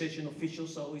registration official,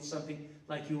 so it's something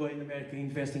like you are in America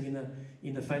investing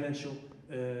in a financial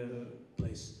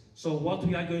place. So what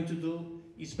we are going to do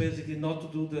is basically not to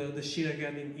do the shit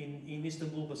again in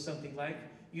Istanbul, but something like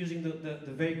using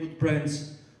the very good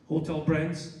brands, hotel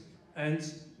brands,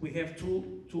 and we have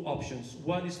two options.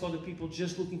 One is for the people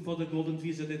just looking for the golden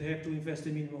visa that have to invest a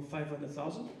minimum of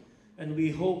 500,000, and we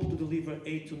hope to deliver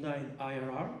 8 to 9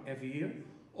 IRR every year.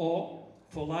 Or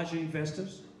for larger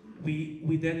investors,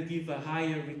 we then give a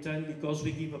higher return because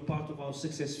we give a part of our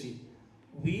success fee.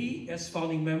 We, as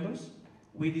founding members,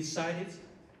 we decided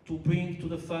to bring to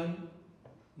the fund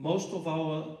most of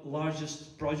our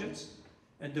largest projects,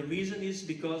 and the reason is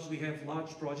because we have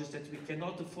large projects that we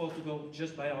cannot afford to go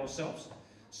just by ourselves.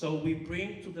 So we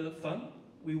bring to the fund,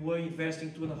 we were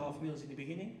investing 2.5 million in the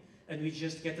beginning, and we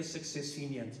just get a success fee in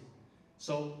the end.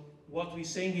 So what we're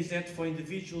saying is that for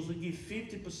individuals, we give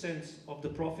 50% of the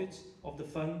profits of the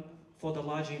fund. For the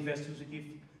larger investors, we give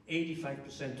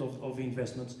 85% of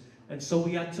investments. And so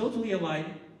we are totally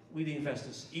aligned with the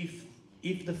investors.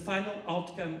 If the final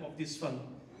outcome of this fund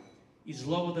is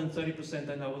lower than 30%,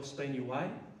 and I will explain you why,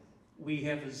 we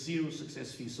have a 0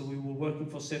 success fee. So we were working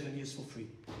for 7 years for free,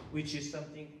 which is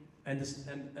something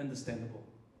understandable.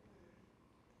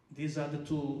 These are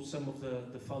some of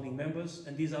the founding members,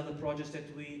 and these are the projects that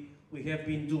we have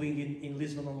been doing in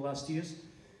Lisbon in the last years.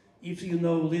 If you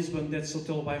know Lisbon, that's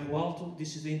Hotel Bairro Alto.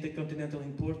 This is the Intercontinental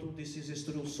in Porto. This is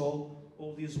Estoril Sol.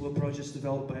 All these were projects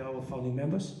developed by our founding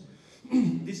members.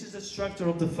 This is the structure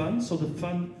of the fund. So the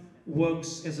fund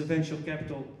works as a venture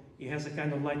capital. It has a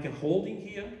kind of like a holding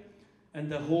here, and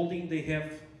the holding, they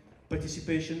have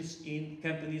participations in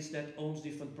companies that owns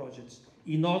different projects.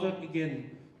 In order,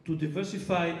 again, to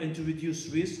diversify and to reduce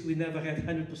risk, we never have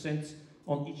 100%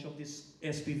 on each of these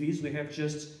SPVs. We have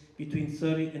just between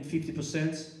 30 and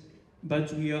 50%,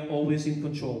 but we are always in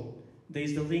control. There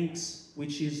is the links,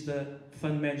 which is the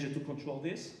fund manager to control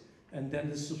this, and then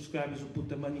the subscribers will put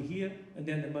the money here, and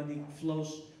then the money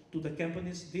flows to the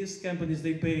companies. These companies,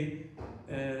 they pay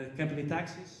company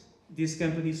taxes. This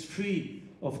company is free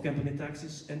of company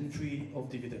taxes and free of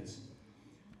dividends.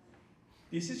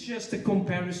 This is just a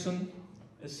comparison,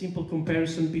 a simple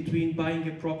comparison between buying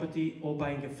a property or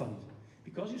buying a fund.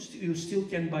 Because you still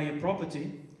can buy a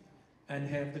property and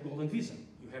have the golden visa.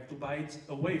 You have to buy it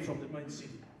away from the main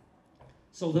city.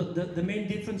 So the main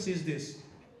difference is this.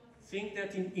 Think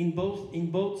that in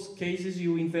both cases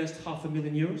you invest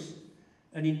 €500,000,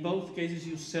 and in both cases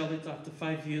you sell it after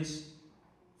 5 years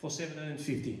for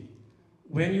 750.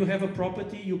 When you have a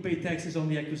property, you pay taxes on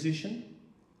the acquisition,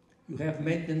 you have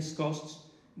maintenance costs.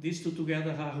 These two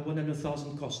together are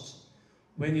 100,000 costs.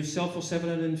 When you sell for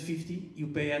 750, you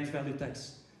pay add value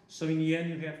tax. So in the end,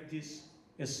 you have this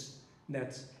as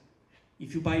net.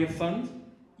 If you buy a fund,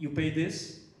 you pay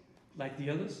this, like the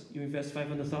others. You invest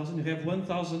 500,000, you have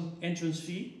 1,000 entrance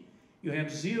fee, you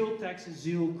have zero taxes,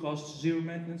 zero costs, zero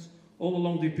maintenance, all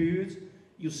along the period.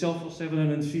 You sell for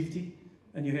 750,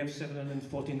 and you have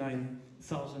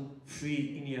 749,000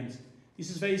 free in the end. This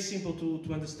is very simple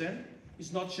to understand.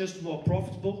 It's not just more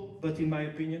profitable, but in my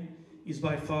opinion, is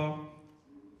by far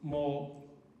more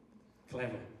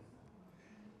clever.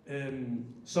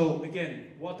 So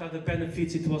again, what are the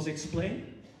benefits? It was explained.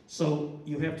 So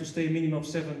you have to stay a minimum of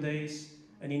 7 days,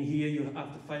 and in here,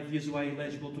 after 5 years, you are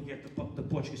eligible to get the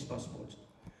Portuguese passport.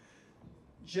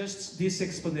 Just this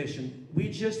explanation. We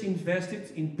just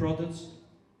invested in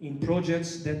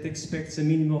projects that expects a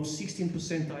minimum of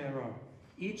 16% IRR,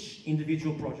 each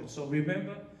individual project. So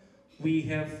remember, we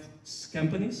have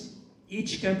companies.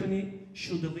 Each company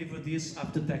should deliver this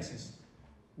after taxes.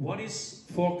 What is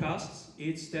forecast?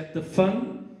 It's that the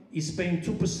fund is paying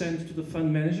 2% to the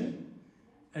fund manager,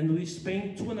 and we're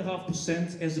paying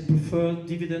 2.5% as a preferred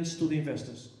dividends to the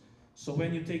investors. So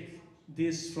when you take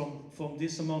this from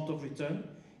this amount of return,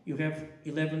 you have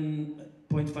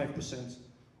 11.5%.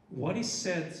 What is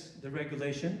said, the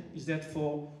regulation, is that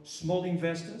for small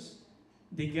investors,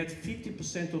 they get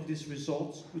 50% of this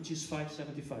result, which is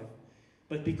 575.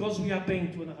 But because we are paying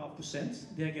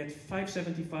 2.5%, they get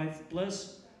 575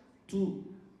 plus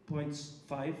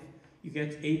 2.5, you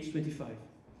get 825.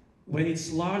 When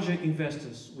it's larger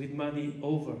investors with money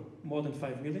over more than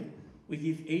 5 million, we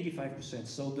give 85%.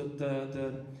 So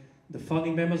the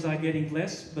founding members are getting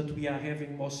less, but we are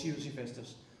having more serious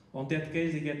investors. On that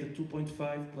case, they get the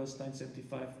 2.5 plus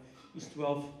 975 is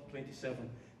 1227.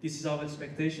 This is our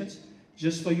expectations.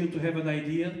 Just for you to have an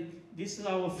idea, this is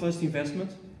our first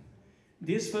investment.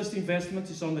 This first investment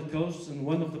is on the coast and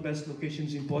one of the best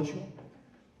locations in Portugal.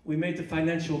 We made the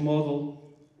financial model.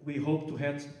 We hope to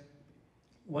have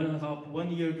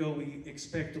 1 year ago, we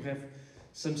expect to have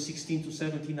some 16 to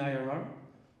 17 IRR.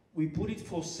 We put it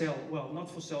for sale, well, not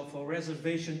for sale, for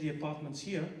reservation, the apartments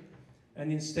here.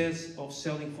 And instead of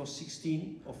selling for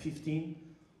 16 or 15,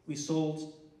 we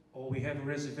sold, or we have a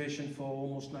reservation for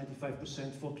almost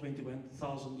 95% for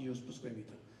 21,000 euros per square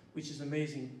meter, which is an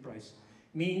amazing price.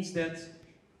 Means that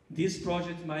this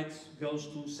project might go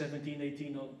to 17,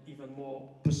 18 or even more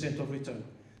 % of return.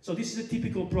 So this is a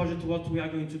typical project, what we are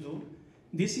going to do.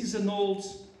 This is an old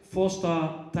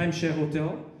 4-star timeshare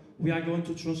hotel. We are going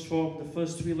to transform, the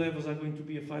first 3 levels are going to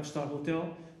be a 5-star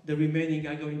hotel. The remaining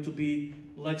are going to be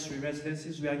luxury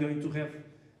residences. We are going to have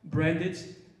branded,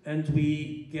 and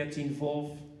we get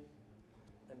involved.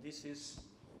 And this is,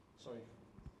 sorry.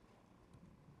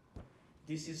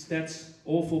 That's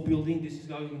awful building. This is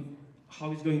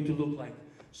how it's going to look like.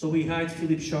 So we hired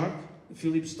Philip Stark,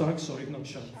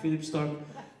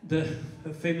 the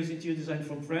famous interior designer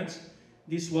from France.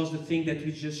 This was the thing that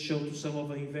we just showed to some of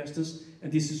our investors,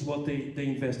 and this is what they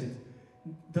invested.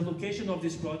 The location of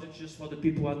this project, just for the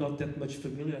people who are not that much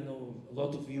familiar, I know a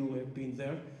lot of you have been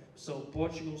there. So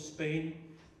Portugal, Spain,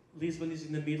 Lisbon is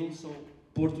in the middle, so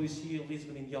Porto is here,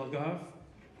 Lisbon in the Algarve.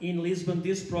 In Lisbon,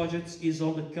 this project is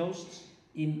on the coast,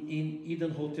 in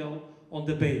Eden Hotel on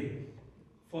the bay.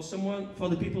 For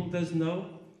the people who doesn't know,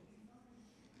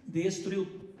 the Estoril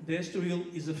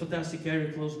is a fantastic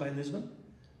area close by Lisbon,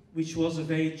 which was a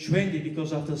very trendy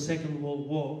because after the Second World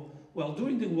War, well,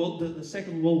 during the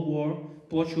Second World War,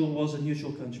 Portugal was a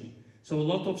neutral country. So a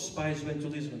lot of spies went to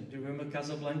Lisbon. Do you remember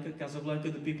Casablanca? Casablanca,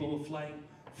 the people were flying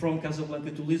from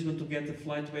Casablanca to Lisbon to get the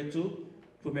flight where to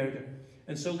America.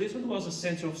 And so Lisbon was a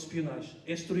center of espionage.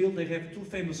 Estoril, they have 2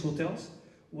 famous hotels,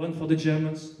 one for the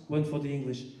Germans, one for the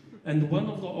English. And one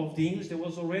of the English, there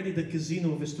was already the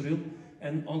casino of Estoril.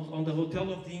 And on the hotel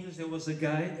of the English, there was a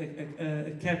guy,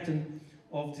 a captain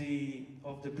of the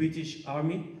British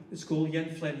Army. It's called Ian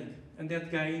Fleming, and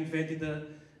that guy invented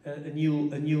a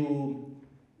new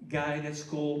guy that's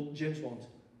called James Bond.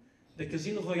 The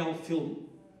Casino Royale film,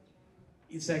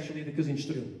 it's actually the Casino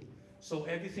Estoril. So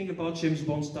everything about James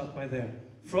Bond started by there.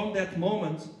 From that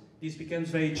moment, this becomes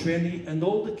very trendy, and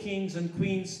all the kings and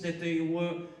queens that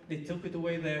they took it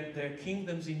away their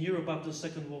kingdoms in Europe after the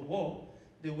Second World War.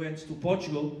 They went to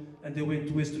Portugal and they went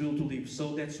to Estoril to live.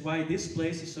 So that's why this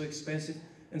place is so expensive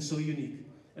and so unique.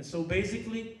 And so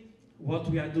basically, what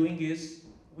we are doing is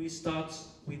we start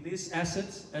with these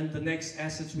assets, and the next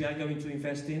assets we are going to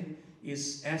invest in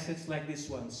is assets like this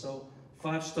one. So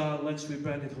 5-star luxury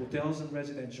branded hotels and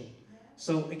residential.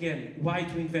 So again, why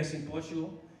to invest in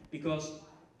Portugal? Because,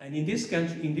 and in this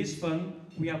country, in this fund,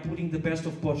 we are putting the best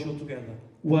of Portugal together.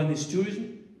 One is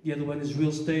tourism, the other one is real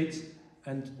estate,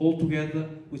 and all together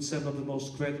with some of the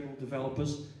most credible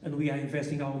developers, and we are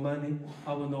investing our money,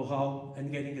 our know-how,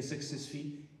 and getting a success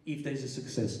fee if there is a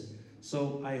success.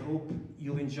 So I hope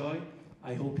you enjoy.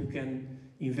 I hope you can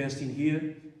invest in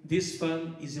here. This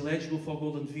fund is eligible for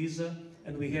Golden Visa,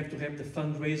 and we have to have the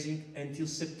fundraising until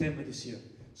September this year.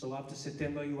 So after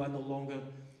September, you are no longer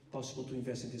possible to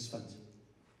invest in this fund.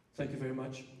 Thank you very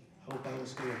much. Hope I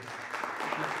was clear.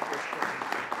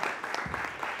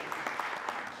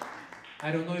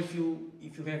 I don't know if you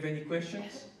have any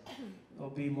questions. I'll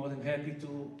be more than happy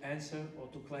to answer or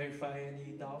to clarify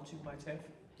any doubts you might have.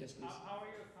 Yes, please. How are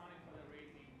you accounting for the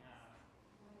raising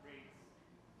rates?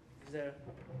 Is there?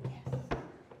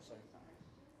 Sorry.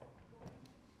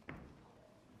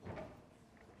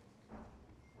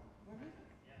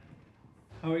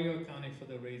 How are you accounting for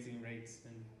the raising rates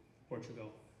in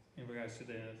Portugal in regards to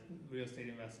the real estate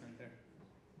investment there?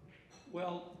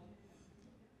 Well,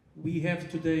 we have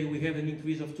an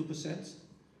increase of 2%.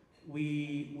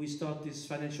 We start these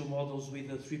financial models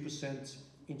with a 3%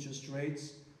 interest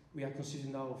rates. We are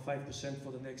considering now 5%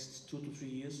 for the next 2 to 3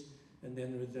 years, and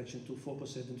then a reduction to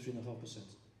 4% and 3.5%.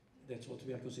 That's what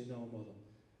we are considering in our model.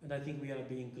 And I think we are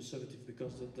being conservative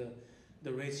because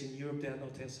the rates in Europe, they are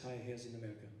not as high as in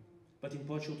America. But in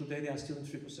Portugal today, they are still in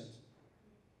 3%.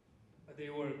 But they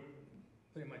were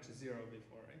pretty much zero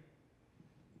before, right?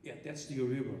 Yeah, that's the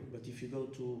Euribor. But if you go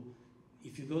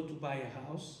to buy a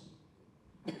house,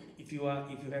 if you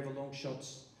have a long shot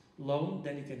loan,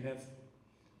 then you can have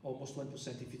almost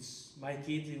 1%. If it's my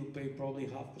kid, he will pay probably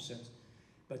 0.5%.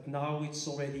 But now it's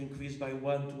already increased by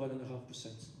 1 to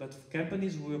 1.5%. But for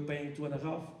companies, we were paying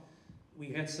 2.5%.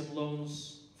 We had some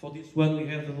loans for this one. We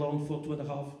had the loan for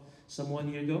 2.5% some 1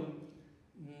 year ago.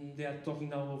 They are talking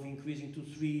now of increasing to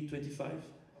 3.25%.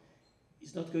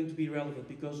 It's not going to be relevant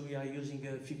because we are using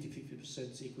a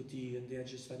 50% equity, and they are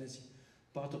just financing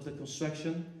part of the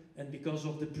construction. And because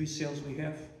of the pre-sales we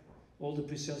have, all the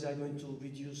pre-sales are going to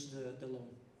reduce the loan.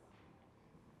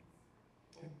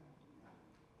 Okay.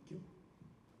 Thank you.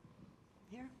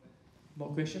 Here.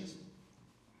 More questions?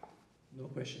 No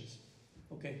questions.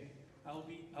 Okay.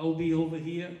 I'll be over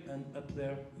here and up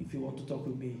there if you want to talk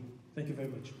with me. Thank you very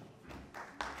much.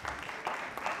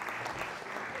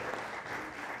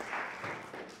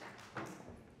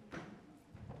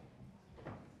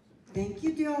 Thank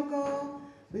you, Diogo.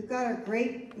 We've got a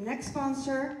great next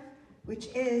sponsor, which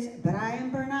is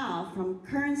Brian Bernal from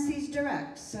Currencies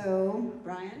Direct. So,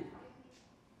 Brian.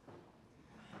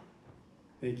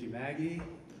 Thank you, Maggie.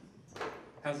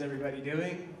 How's everybody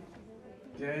doing?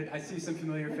 Good. I see some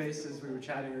familiar faces. We were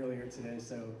chatting earlier today,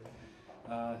 so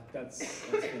that's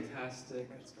fantastic.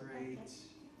 That's great.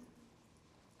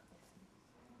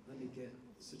 Let me get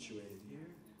situated here.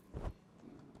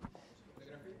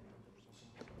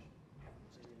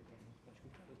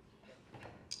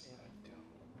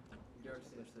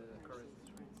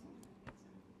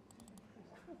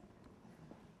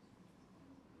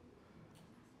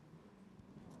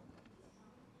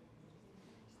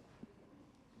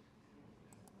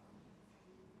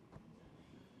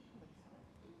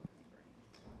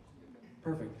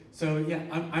 Perfect. So yeah,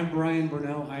 I'm Brian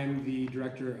Burnell. I'm the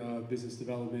Director of Business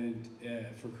Development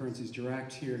for Currencies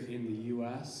Direct here in the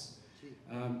U.S.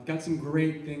 Got some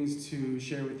great things to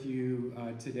share with you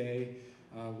today.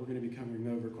 We're going to be covering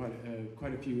over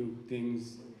quite a few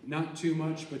things. Not too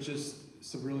much, but just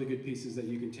some really good pieces that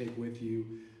you can take with you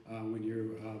when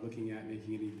you're looking at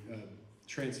making any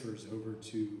transfers over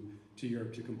to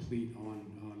Europe to complete on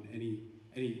any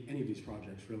of these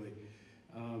projects, really.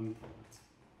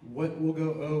 What we'll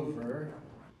go over,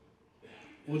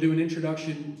 we'll do an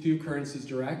introduction to Currencies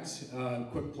Direct,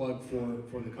 quick plug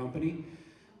for the company.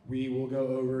 We will go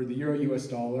over the Euro-US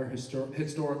dollar,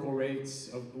 historical rates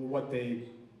of what they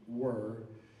were,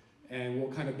 and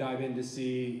we'll kind of dive in to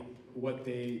see what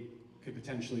they could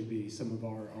potentially be, some of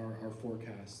our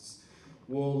forecasts.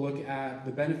 We'll look at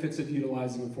the benefits of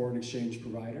utilizing a foreign exchange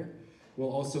provider.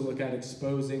 We'll also look at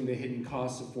exposing the hidden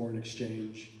costs of foreign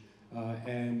exchange.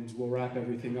 And we'll wrap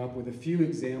everything up with a few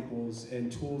examples and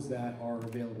tools that are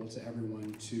available to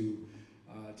everyone to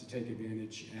take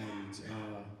advantage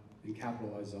and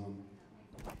capitalize on.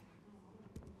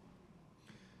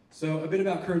 So a bit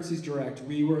about Currencies Direct.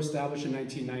 We were established in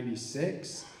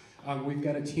 1996. We've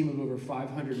got a team of over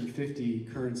 550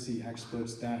 currency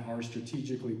experts that are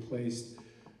strategically placed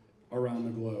around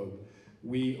the globe.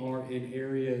 We are in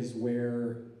areas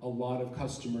where a lot of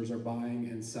customers are buying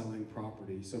and selling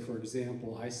property. So for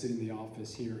example, I sit in the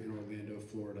office here in Orlando,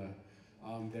 Florida.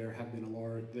 There have been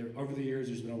over the years,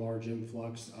 there's been a large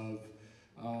influx of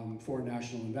foreign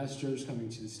national investors coming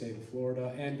to the state of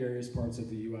Florida and various parts of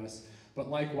the US. But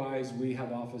likewise, we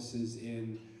have offices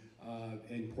in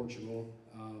Portugal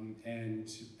and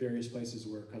various places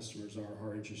where customers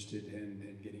are interested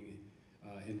in getting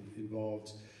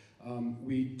involved.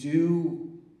 We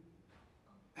do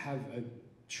have a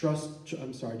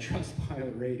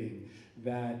Trustpilot rating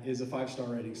that is a 5-star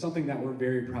rating, something that we're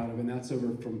very proud of, and that's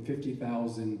over from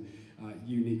 50,000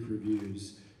 unique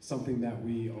reviews, something that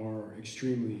we are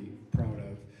extremely proud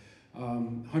of.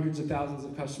 Hundreds of thousands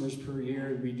of customers per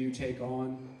year we do take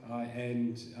on,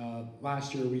 and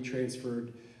last year we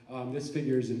transferred, this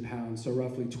figure is in pounds, so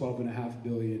roughly 12.5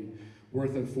 billion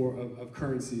worth of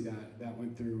currency that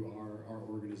went through our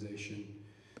organization.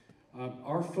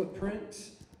 Our footprint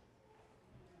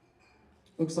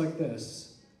looks like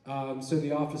this. So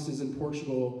the offices in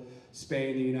Portugal,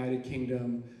 Spain, the United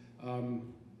Kingdom,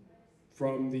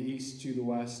 from the east to the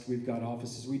west, we've got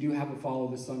offices. We do have a follow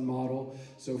the sun model.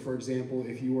 So for example,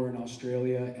 if you were in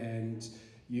Australia and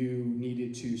you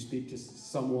needed to speak to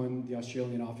someone, the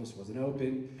Australian office wasn't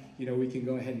open, we can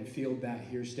go ahead and field that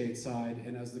here stateside,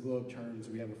 and as the globe turns,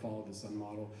 we have a follow the sun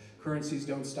model. Currencies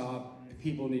don't stop,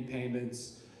 people need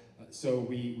payments, so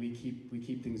we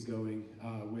keep things going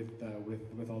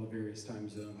with all the various time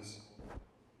zones.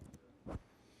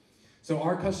 So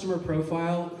our customer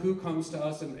profile, who comes to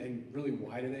us and really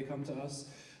why do they come to us?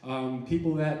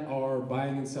 People that are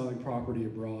buying and selling property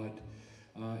abroad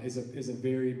is a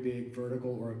very big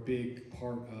vertical or a big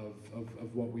part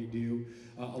of what we do.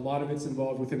 A lot of it's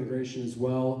involved with immigration as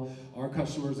well. Our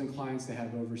customers and clients, they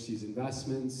have overseas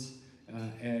investments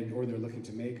or they're looking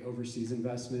to make overseas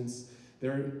investments.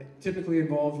 They're typically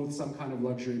involved with some kind of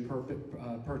luxury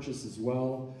purchase as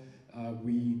well.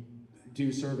 We do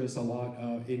service a lot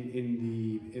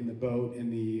in the boat, in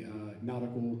the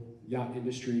nautical yacht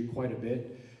industry quite a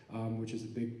bit, which is a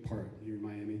big part here in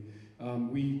Miami.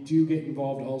 We do get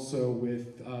involved also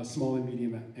with small and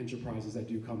medium enterprises that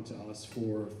do come to us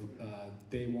for,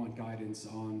 they want guidance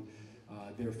on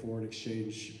their foreign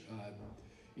exchange,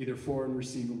 either foreign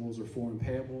receivables or foreign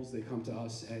payables. They come to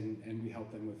us and we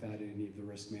help them with that and any of the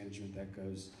risk management that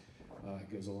goes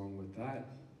along with that.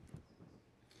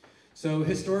 So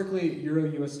historically, Euro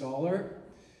US dollar,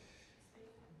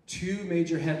 two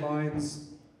major headlines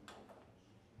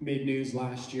made news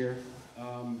last year.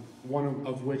 One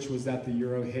of which was that the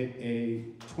euro hit a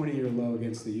 20-year low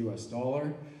against the US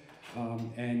dollar.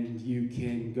 And you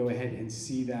can go ahead and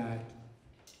see that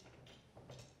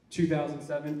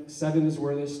 2007 is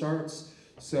where this starts.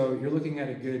 So you're looking at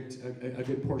a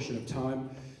good portion of time.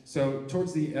 So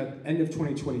towards the end of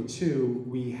 2022,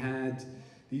 we had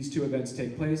these two events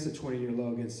take place, a 20-year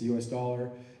low against the US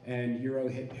dollar, and euro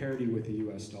hit parity with the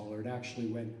US dollar. It actually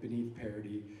went beneath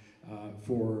parity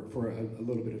for a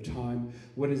little bit of time.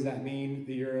 What does that mean?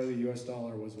 The euro, the US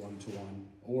dollar was 1-to-1,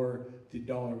 or the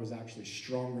dollar was actually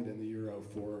stronger than the euro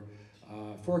for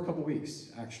a couple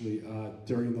weeks, actually,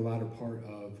 during the latter part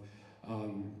of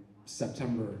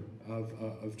September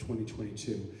of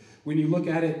 2022. When you look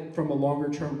at it from a longer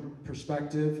term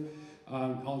perspective,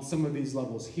 on some of these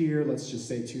levels here, let's just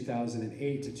say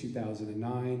 2008 to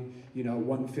 2009,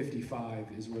 155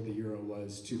 is where the euro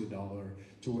was to the dollar.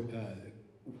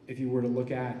 If you were to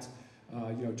look at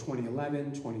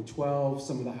 2011, 2012,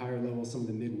 some of the higher levels, some of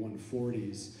the mid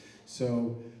 140s.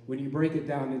 So when you break it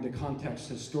down into context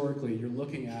historically, you're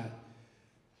looking at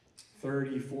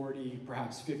 30, 40,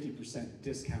 perhaps 50%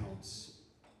 discounts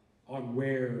on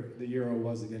where the euro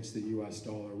was against the US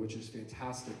dollar, which is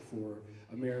fantastic for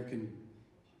American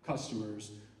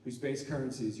customers whose base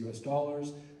currency is US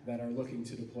dollars that are looking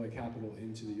to deploy capital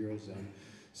into the Eurozone.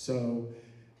 So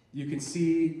you can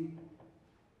see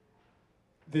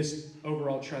this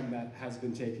overall trend that has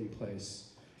been taking place.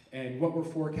 And what we're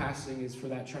forecasting is for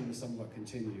that trend to somewhat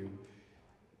continue.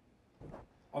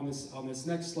 On this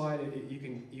next slide, you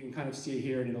can kind of see it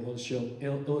here, and it'll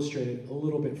illustrate it a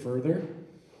little bit further.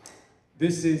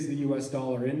 This is the US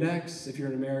dollar index. If you're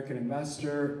an American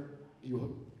investor,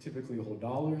 you typically hold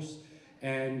dollars.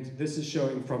 And this is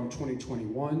showing from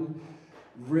 2021.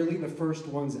 Really the first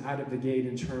ones out of the gate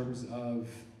in terms of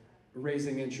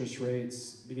raising interest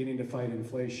rates, beginning to fight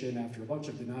inflation after a bunch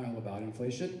of denial about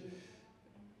inflation.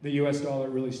 The US dollar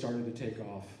really started to take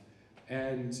off.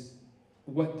 And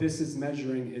what this is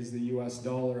measuring is the US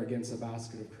dollar against a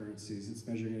basket of currencies. It's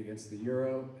measuring it against the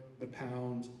euro, the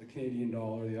pound, the Canadian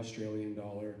dollar, the Australian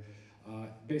dollar,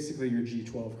 basically your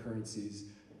G12 currencies,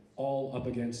 all up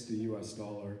against the US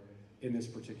dollar in this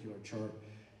particular chart.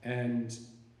 And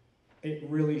it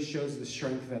really shows the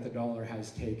strength that the dollar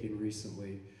has taken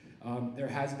recently. There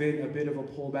has been a bit of a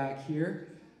pullback here.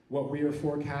 What we are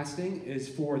forecasting is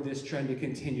for this trend to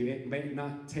continue. It may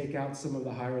not take out some of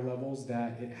the higher levels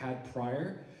that it had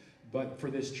prior, but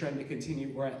for this trend to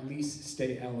continue or at least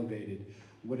stay elevated.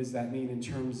 What does that mean in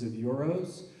terms of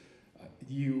euros?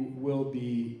 You will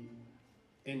be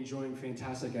enjoying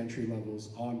fantastic entry levels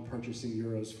on purchasing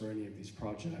euros for any of these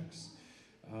projects.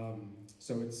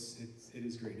 So it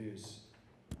is great news.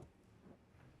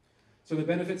 So the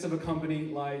benefits of a company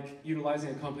like, utilizing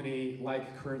a company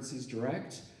like Currencies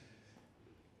Direct,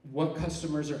 what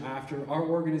customers are after. Our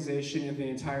organization and the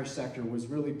entire sector was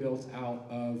really built out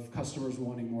of customers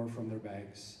wanting more from their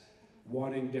banks,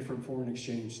 wanting different foreign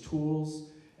exchange tools,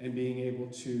 and being able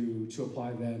to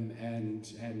apply them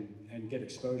and get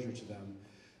exposure to them.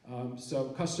 So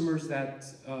customers that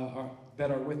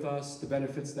are with us, the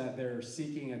benefits that they're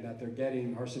seeking and that they're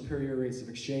getting are superior rates of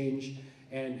exchange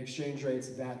and exchange rates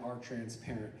that are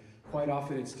transparent. Quite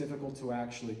often it's difficult to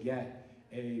actually get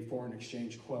a foreign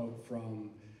exchange quote from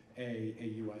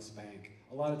a US bank.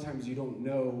 A lot of times you don't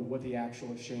know what the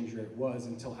actual exchange rate was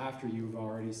until after you've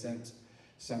already sent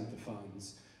the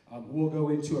funds. We'll go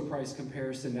into a price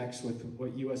comparison next with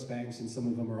what US banks and some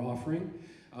of them are offering,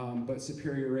 but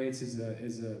superior rates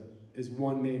is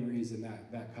one main reason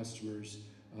that customers,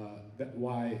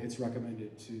 why it's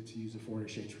recommended to use a foreign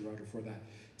exchange provider for that.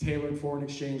 Tailored foreign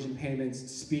exchange and payments,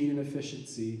 speed and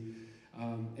efficiency,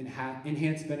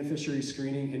 enhanced beneficiary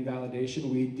screening and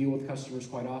validation. We deal with customers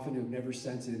quite often who have never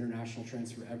sent an international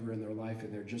transfer ever in their life,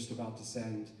 and they're just about to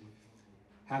send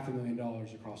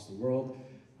 $500,000 across the world.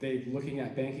 They're looking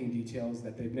at banking details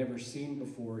that they've never seen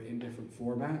before in different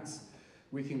formats.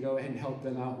 We can go ahead and help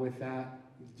them out with that,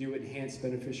 do enhanced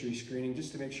beneficiary screening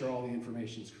just to make sure all the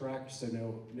information is correct, so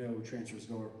no transfers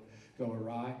go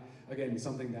awry. Again,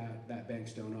 something that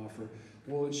banks don't offer.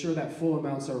 We'll ensure that full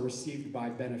amounts are received by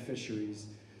beneficiaries.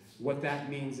 What that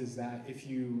means is that if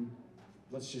you,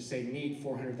 let's just say, need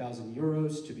 400,000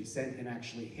 euros to be sent and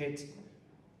actually hit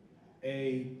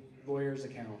a lawyer's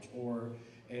account or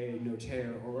a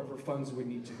notaire or wherever funds would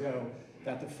need to go,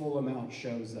 that the full amount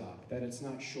shows up, that it's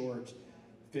not short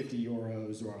 50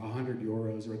 euros or 100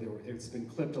 euros, or it's been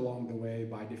clipped along the way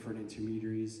by different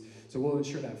intermediaries. So we'll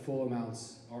ensure that full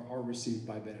amounts are received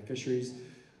by beneficiaries.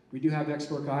 We do have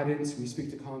expert guidance. We speak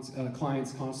to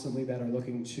clients constantly that are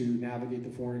looking to navigate the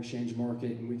foreign exchange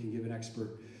market, and we can give an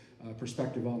expert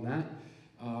perspective on that.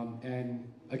 And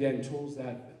again, tools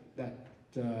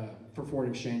for foreign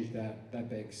exchange that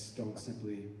banks don't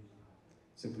simply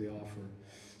offer.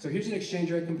 So here's an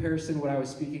exchange rate comparison, what I was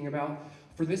speaking about.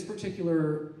 For this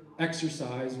particular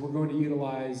exercise, we're going to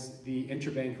utilize the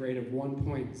interbank rate of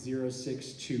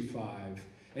 1.0625.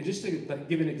 And just to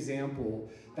give an example,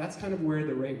 that's kind of where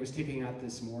the rate was ticking out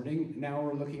this morning. Now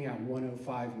we're looking at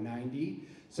 105.90.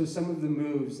 So some of the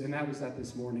moves, and that was at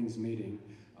this morning's meeting,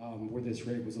 where this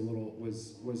rate was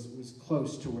was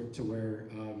close to where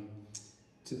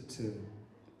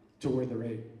the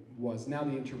rate was. Now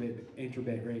the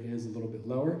interbank rate is a little bit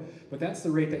lower, but that's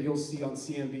the rate that you'll see on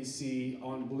CNBC,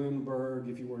 on Bloomberg.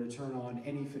 If you were to turn on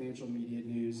any financial media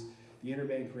news, the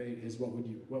interbank rate is what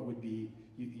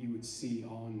you would see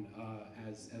on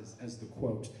as the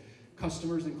quote.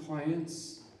 Customers and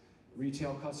clients,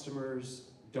 retail customers,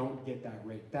 don't get that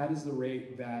rate. That is the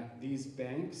rate that these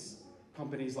banks,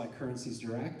 companies like Currencies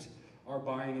Direct, are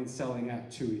buying and selling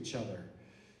at to each other.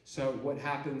 So what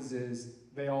happens is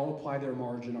they all apply their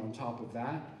margin on top of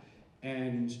that,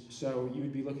 and so you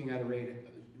would be looking at a rate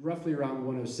roughly around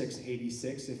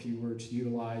 106.86 if you were to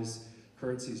utilize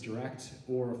Currencies Direct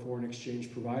or a foreign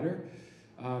exchange provider.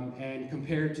 And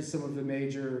compared to some of the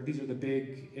major, these are the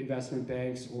big investment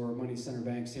banks or money center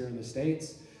banks here in the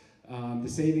States, the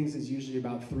savings is usually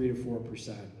about 3 to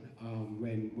 4%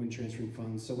 when transferring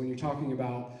funds. So when you're talking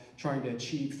about trying to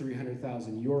achieve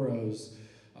 300,000 euros,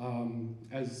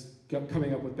 as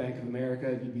coming up with Bank of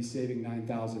America, you'd be saving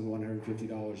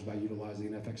 $9,150 by utilizing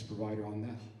an FX provider on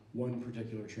that one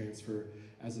particular transfer,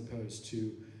 as opposed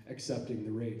to accepting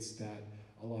the rates that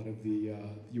a lot of the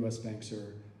U.S. banks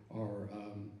are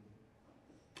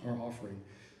offering.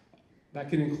 That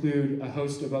can include a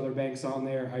host of other banks on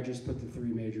there. I just put the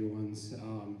three major ones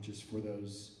just for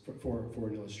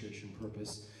an illustration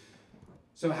purpose.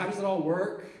 So how does it all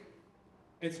work?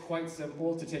 It's quite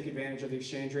simple to take advantage of the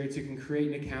exchange rates. You can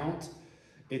create an account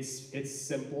It's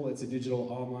simple. It's a digital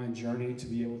online journey to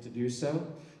be able to do so.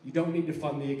 You don't need to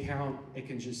fund the account. It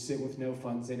can just sit with no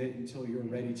funds in it until you're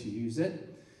ready to use it.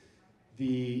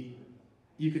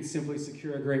 You can simply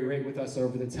secure a great rate with us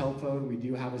over the telephone. We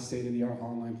do have a state-of-the-art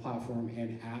online platform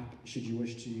and app, should you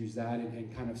wish to use that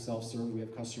and kind of self-serve. We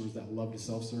have customers that love to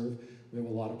self-serve. We have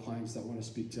a lot of clients that want to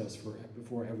speak to us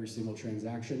before every single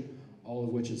transaction, all of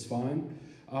which is fine.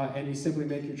 And you simply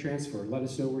make your transfer. Let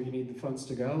us know where you need the funds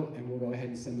to go, and we'll go ahead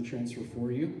and send the transfer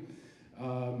for you.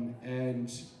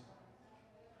 And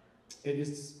it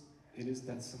is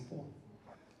that simple.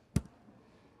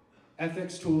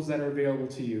 FX tools that are available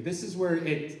to you. This is where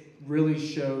it really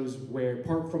shows where,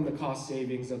 apart from the cost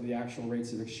savings of the actual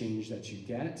rates of exchange that you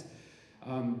get,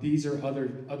 these are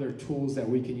other tools that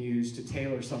we can use to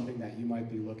tailor something that you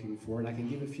might be looking for. And I can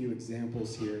give a few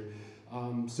examples here.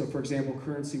 So for example,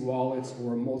 currency wallets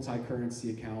or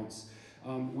multi-currency accounts,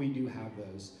 we do have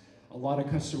those. A lot of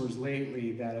customers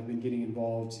lately that have been getting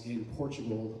involved in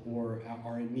Portugal or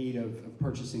are in need of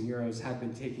purchasing euros have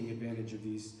been taking advantage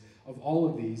of all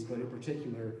of these, but in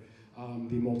particular,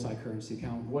 the multi-currency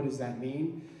account. What does that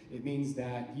mean? It means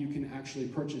that you can actually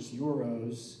purchase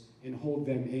euros and hold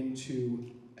them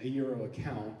into a euro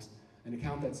account, an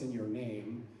account that's in your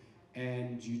name,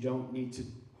 and you don't need to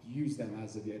use them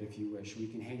as of yet if you wish. We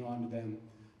can hang on to them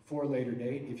for a later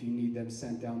date if you need them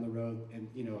sent down the road and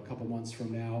a couple months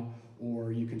from now,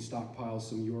 or you can stockpile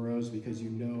some euros because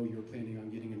you're planning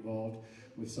on getting involved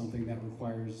with something that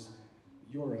requires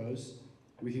euros.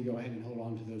 We can go ahead and hold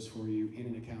on to those for you in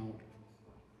an account.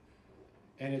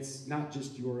 And it's not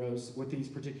just euros. With these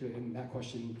particular, and that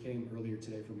question came earlier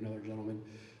today from another gentleman,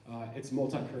 it's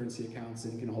multi-currency accounts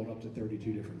and it can hold up to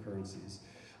 32 different currencies.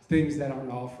 Things that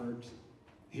aren't offered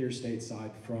here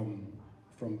stateside from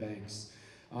banks.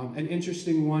 An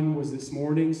interesting one was this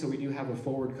morning. So we do have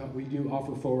we do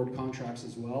offer forward contracts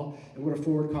as well. And what a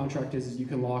forward contract is you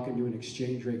can lock into an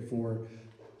exchange rate for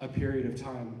a period of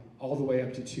time, all the way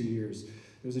up to 2 years.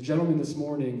 There was a gentleman this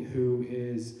morning who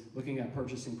is looking at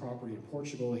purchasing property in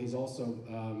Portugal. He's also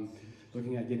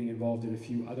looking at getting involved in a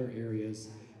few other areas.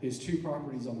 He has 2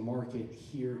 properties on the market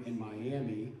here in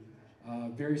Miami,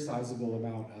 very sizable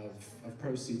amount of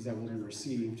proceeds that will be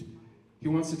received. He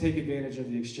wants to take advantage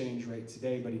of the exchange rate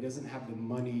today, but he doesn't have the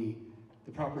money.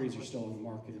 The properties are still on the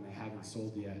market and they haven't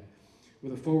sold yet.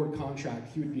 With a forward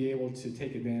contract, he would be able to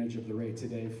take advantage of the rate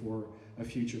today for a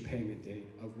future payment date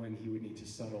of when he would need to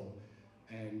settle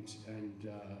and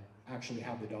actually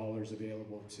have the dollars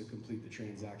available to complete the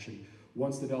transaction.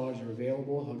 Once the dollars are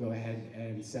available, he'll go ahead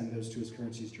and send those to his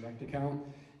Currencies Direct account,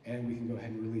 and we can go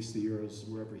ahead and release the euros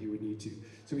wherever he would need to.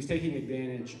 So he's taking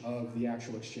advantage of the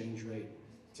actual exchange rate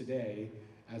today,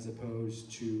 as opposed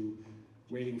to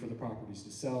waiting for the properties to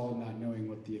sell, not knowing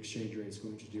what the exchange rate is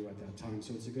going to do at that time.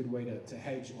 So it's a good way to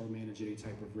hedge or manage any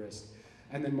type of risk.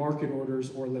 And then market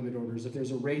orders or limit orders. If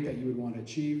there's a rate that you would want to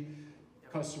achieve,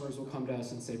 customers will come to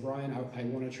us and say, Brian, I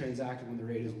want to transact when the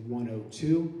rate is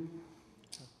 102.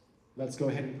 Let's go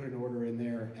ahead and put an order in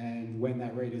there, and when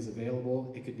that rate is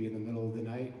available, it could be in the middle of the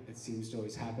night. It seems to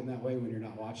always happen that way when you're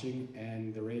not watching,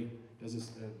 and the rate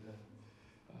does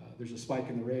there's a spike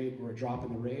in the rate or a drop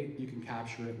in the rate. You can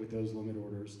capture it with those limit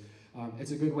orders.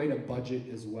 It's a good way to budget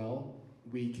as well.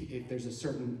 If there's a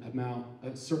certain amount,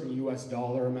 a certain US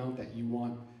dollar amount that you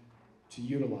want to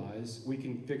utilize, we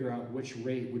can figure out which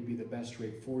rate would be the best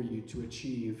rate for you to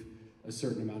achieve a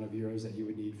certain amount of euros that you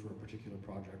would need for a particular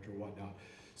project or whatnot.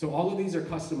 So all of these are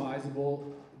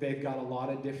customizable. They've got a lot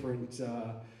of different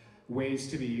ways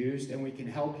to be used, and we can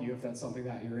help you if that's something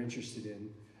that you're interested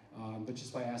in. But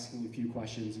just by asking a few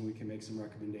questions, and we can make some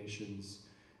recommendations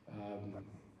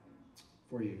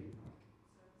for you.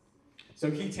 So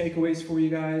key takeaways for you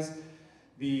guys.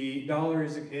 The dollar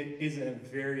is at a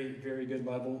very, very good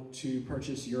level to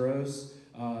purchase euros.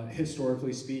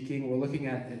 Historically speaking, we're looking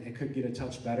at it could get a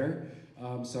touch better.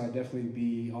 So I'd definitely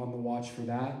be on the watch for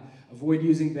that. Avoid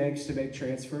using banks to make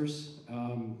transfers.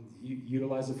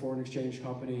 Utilize a foreign exchange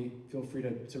company. Feel free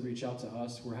to reach out to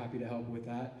us. We're happy to help with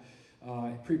that.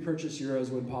 Pre-purchase euros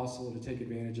when possible to take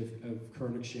advantage of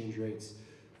current exchange rates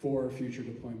for future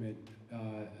deployment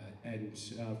and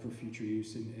for future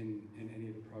use in any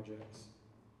of the projects.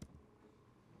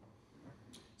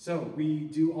 So we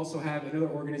do also have another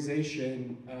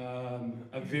organization,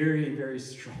 a very, very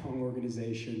strong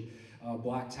organization,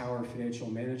 Black Tower Financial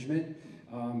Management.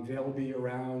 They'll be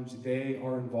around. They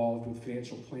are involved with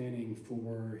financial planning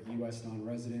for U.S.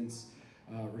 non-residents,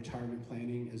 retirement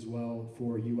planning as well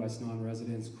for U.S.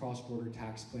 non-residents, cross-border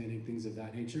tax planning, things of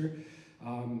that nature.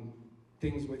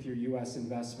 things with your US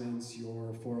investments,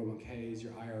 your 401ks,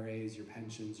 your IRAs, your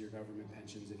pensions, your government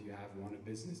pensions, if you have one, a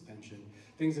business pension,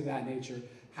 things of that nature,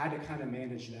 how to kind of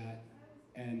manage that,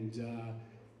 and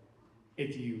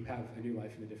if you have a new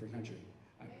life in a different country.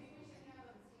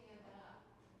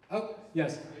 Oh,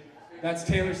 yes, that's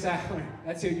Taylor Sattler.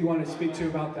 That's who you want to speak to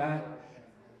about that.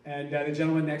 And the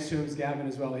gentleman next to him is Gavin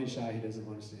as well. He's shy, he doesn't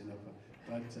want to stand up.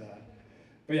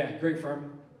 But yeah, great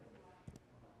firm.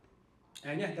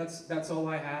 And yeah, that's all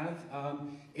I have.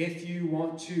 If you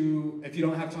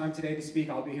don't have time today to speak,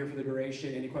 I'll be here for the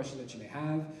duration. Any questions that you may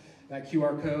have, that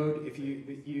QR code, if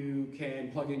you can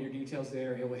plug in your details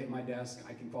there, it will hit my desk.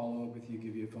 I can follow up with you,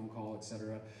 give you a phone call,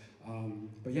 etc.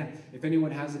 But yeah, if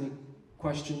anyone has any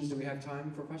questions, do we have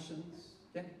time for questions?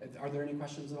 Yeah, are there any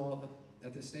questions at all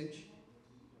at this stage?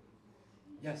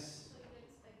 Yes.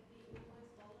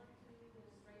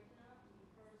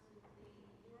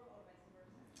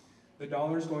 The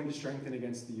dollar is going to strengthen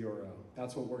against the euro.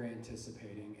 That's what we're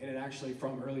anticipating. And it actually,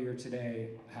 from earlier today,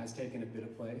 has taken a bit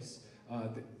of place.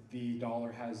 The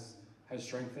dollar has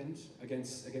strengthened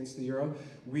against the euro.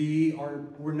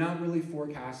 We're not really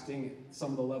forecasting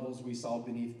some of the levels we saw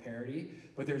beneath parity,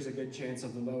 but there's a good chance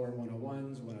of the lower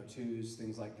 101s, 102s,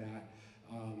 things like that.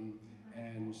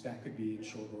 And that could be in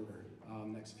short order,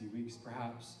 next few weeks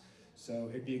perhaps. So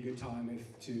it'd be a good time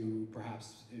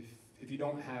if you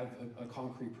don't have a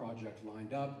concrete project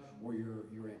lined up, or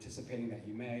you're anticipating that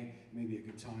you may, it may be a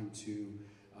good time to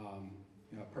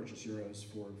purchase euros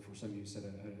for some use at a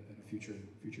future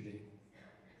date.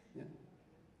 Yeah.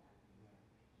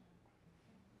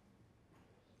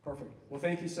 Perfect. Well,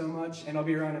 thank you so much, and I'll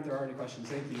be around if there are any questions.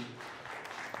 Thank you.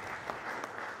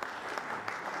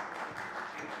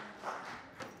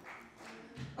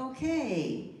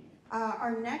 Okay,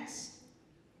 our next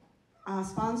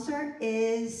sponsor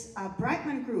is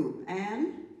Brightman Group,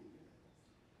 and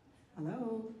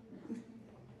hello.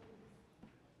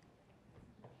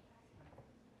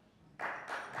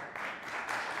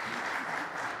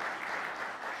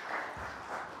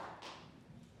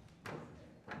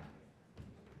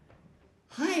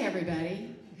 Hi,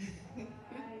 everybody.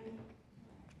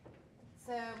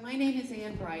 So my name is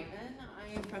Ann Brightman. I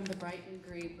am from the Brightman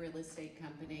Group Real Estate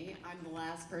Company. I'm the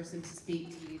last person to speak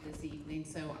to you this evening,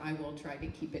 so I will try to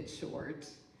keep it short.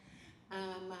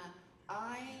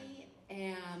 I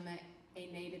am a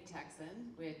native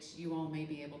Texan, which you all may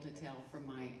be able to tell from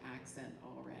my accent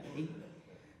already.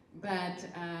 But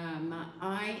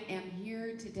I am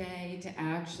here today to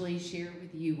actually share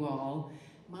with you all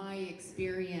my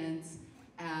experience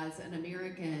as an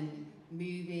American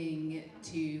moving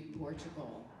to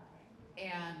Portugal.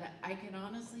 And I can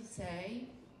honestly say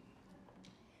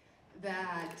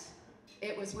that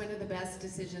it was one of the best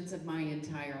decisions of my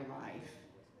entire life.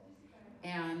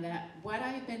 And what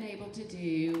I've been able to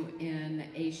do in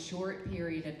a short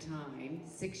period of time,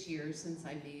 6 years since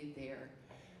I moved there,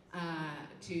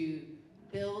 to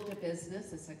build a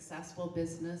business, a successful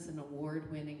business, an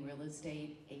award-winning real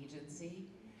estate agency,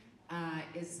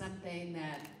 is something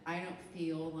that I don't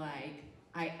feel like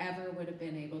I ever would have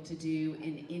been able to do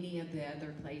in any of the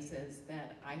other places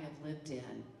that I have lived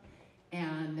in.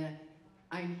 And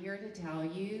I'm here to tell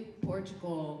you,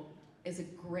 Portugal is a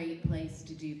great place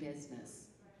to do business.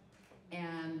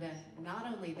 And not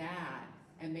only that,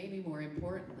 and maybe more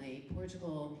importantly,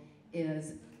 Portugal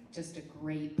is just a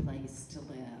great place to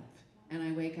live. And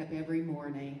I wake up every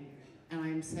morning and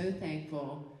I'm so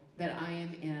thankful that I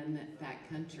am in that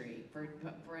country for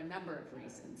a number of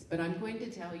reasons. But I'm going to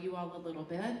tell you all a little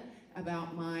bit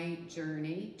about my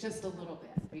journey, just a little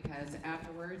bit, because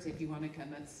afterwards, if you want to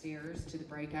come upstairs to the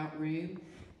breakout room,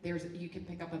 you can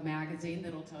pick up a magazine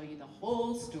that'll tell you the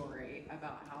whole story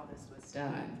about how this was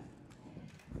done.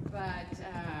 But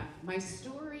my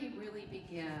story really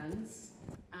begins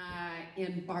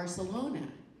in Barcelona,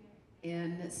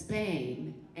 in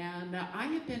Spain. And I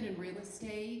have been in real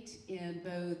estate in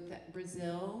both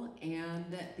Brazil and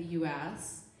the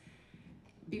US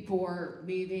before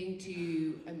moving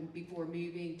to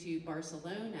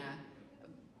Barcelona.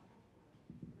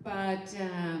 But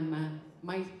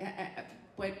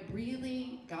what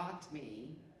really got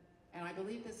me, and I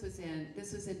believe this was in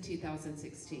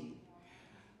 2016,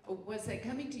 was that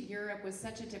coming to Europe was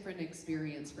such a different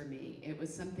experience for me. It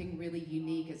was something really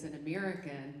unique as an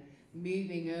American,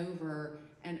 moving over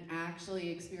and actually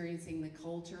experiencing the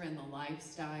culture and the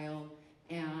lifestyle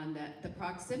and the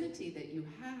proximity that you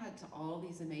had to all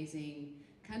these amazing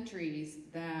countries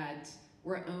that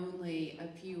were only a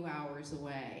few hours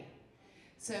away.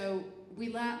 So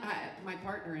my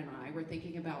partner and I were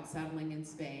thinking about settling in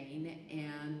Spain,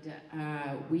 and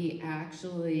we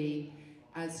actually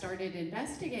started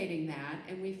investigating that,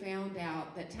 and we found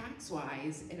out that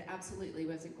tax-wise, it absolutely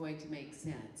wasn't going to make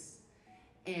sense.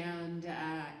 And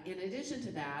in addition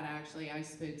to that, actually, I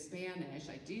spoke Spanish.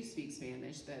 I do speak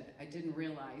Spanish, but I didn't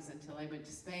realize until I went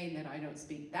to Spain that I don't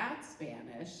speak that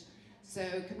Spanish.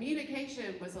 So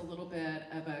communication was a little bit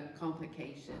of a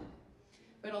complication.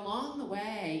 But along the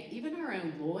way, even our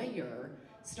own lawyer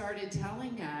started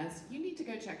telling us, you need to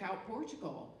go check out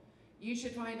Portugal. You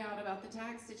should find out about the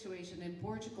tax situation in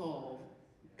Portugal.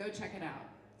 Go check it out.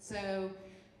 So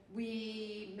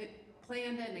we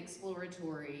planned an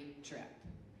exploratory trip.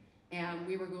 And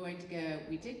we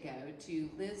did go to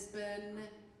Lisbon,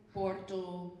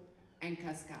 Porto, and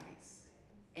Cascais.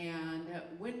 And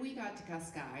when we got to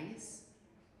Cascais,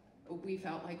 we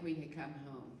felt like we had come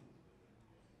home.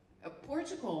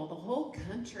 Portugal, the whole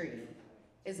country,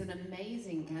 is an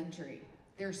amazing country.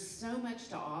 There's so much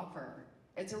to offer.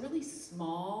 It's a really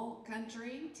small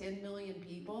country, 10 million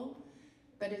people,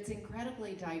 but it's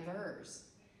incredibly diverse.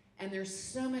 And there's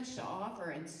so much to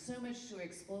offer and so much to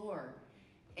explore.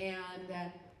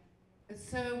 And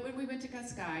so when we went to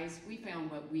Cascais, we found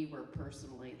what we were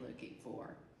personally looking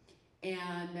for.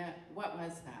 And what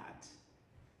was that?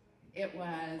 It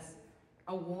was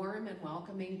a warm and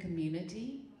welcoming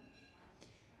community.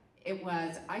 It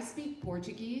was, I speak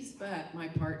Portuguese, but my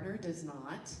partner does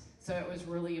not. So it was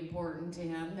really important to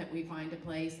him that we find a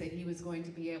place that he was going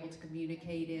to be able to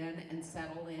communicate in and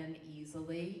settle in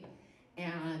easily.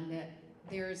 And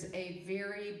there's a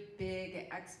very big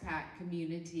expat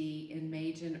community in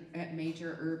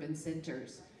major urban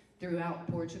centers throughout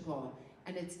Portugal.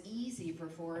 And it's easy for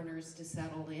foreigners to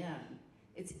settle in.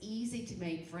 It's easy to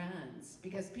make friends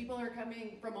because people are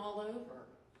coming from all over.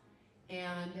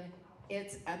 And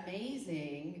it's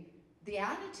amazing the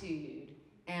attitude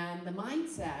and the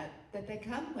mindset that they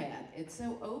come with. It's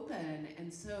so open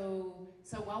and so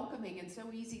welcoming and so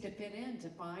easy to fit in, to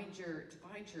find your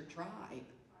tribe.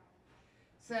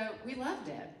 So we loved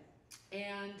it.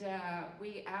 And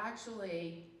we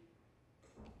actually,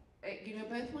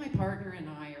 both my partner and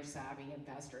I are savvy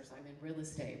investors. I'm in real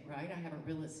estate, right? I have a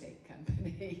real estate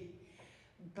company.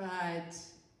 But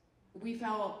we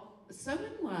felt so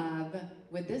in love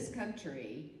with this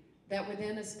country that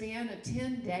within a span of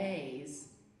 10 days,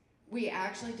 we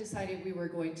actually decided we were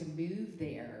going to move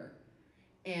there,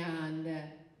 and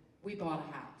we bought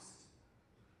a house.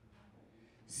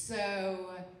 So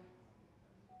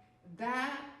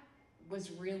that was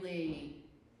really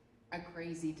a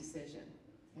crazy decision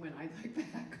when I look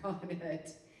back on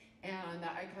it. And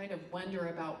I kind of wonder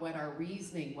about what our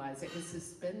reasoning was. It was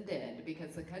suspended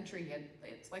because the country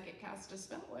it's like it cast a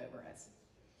spell over us.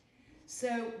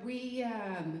 So we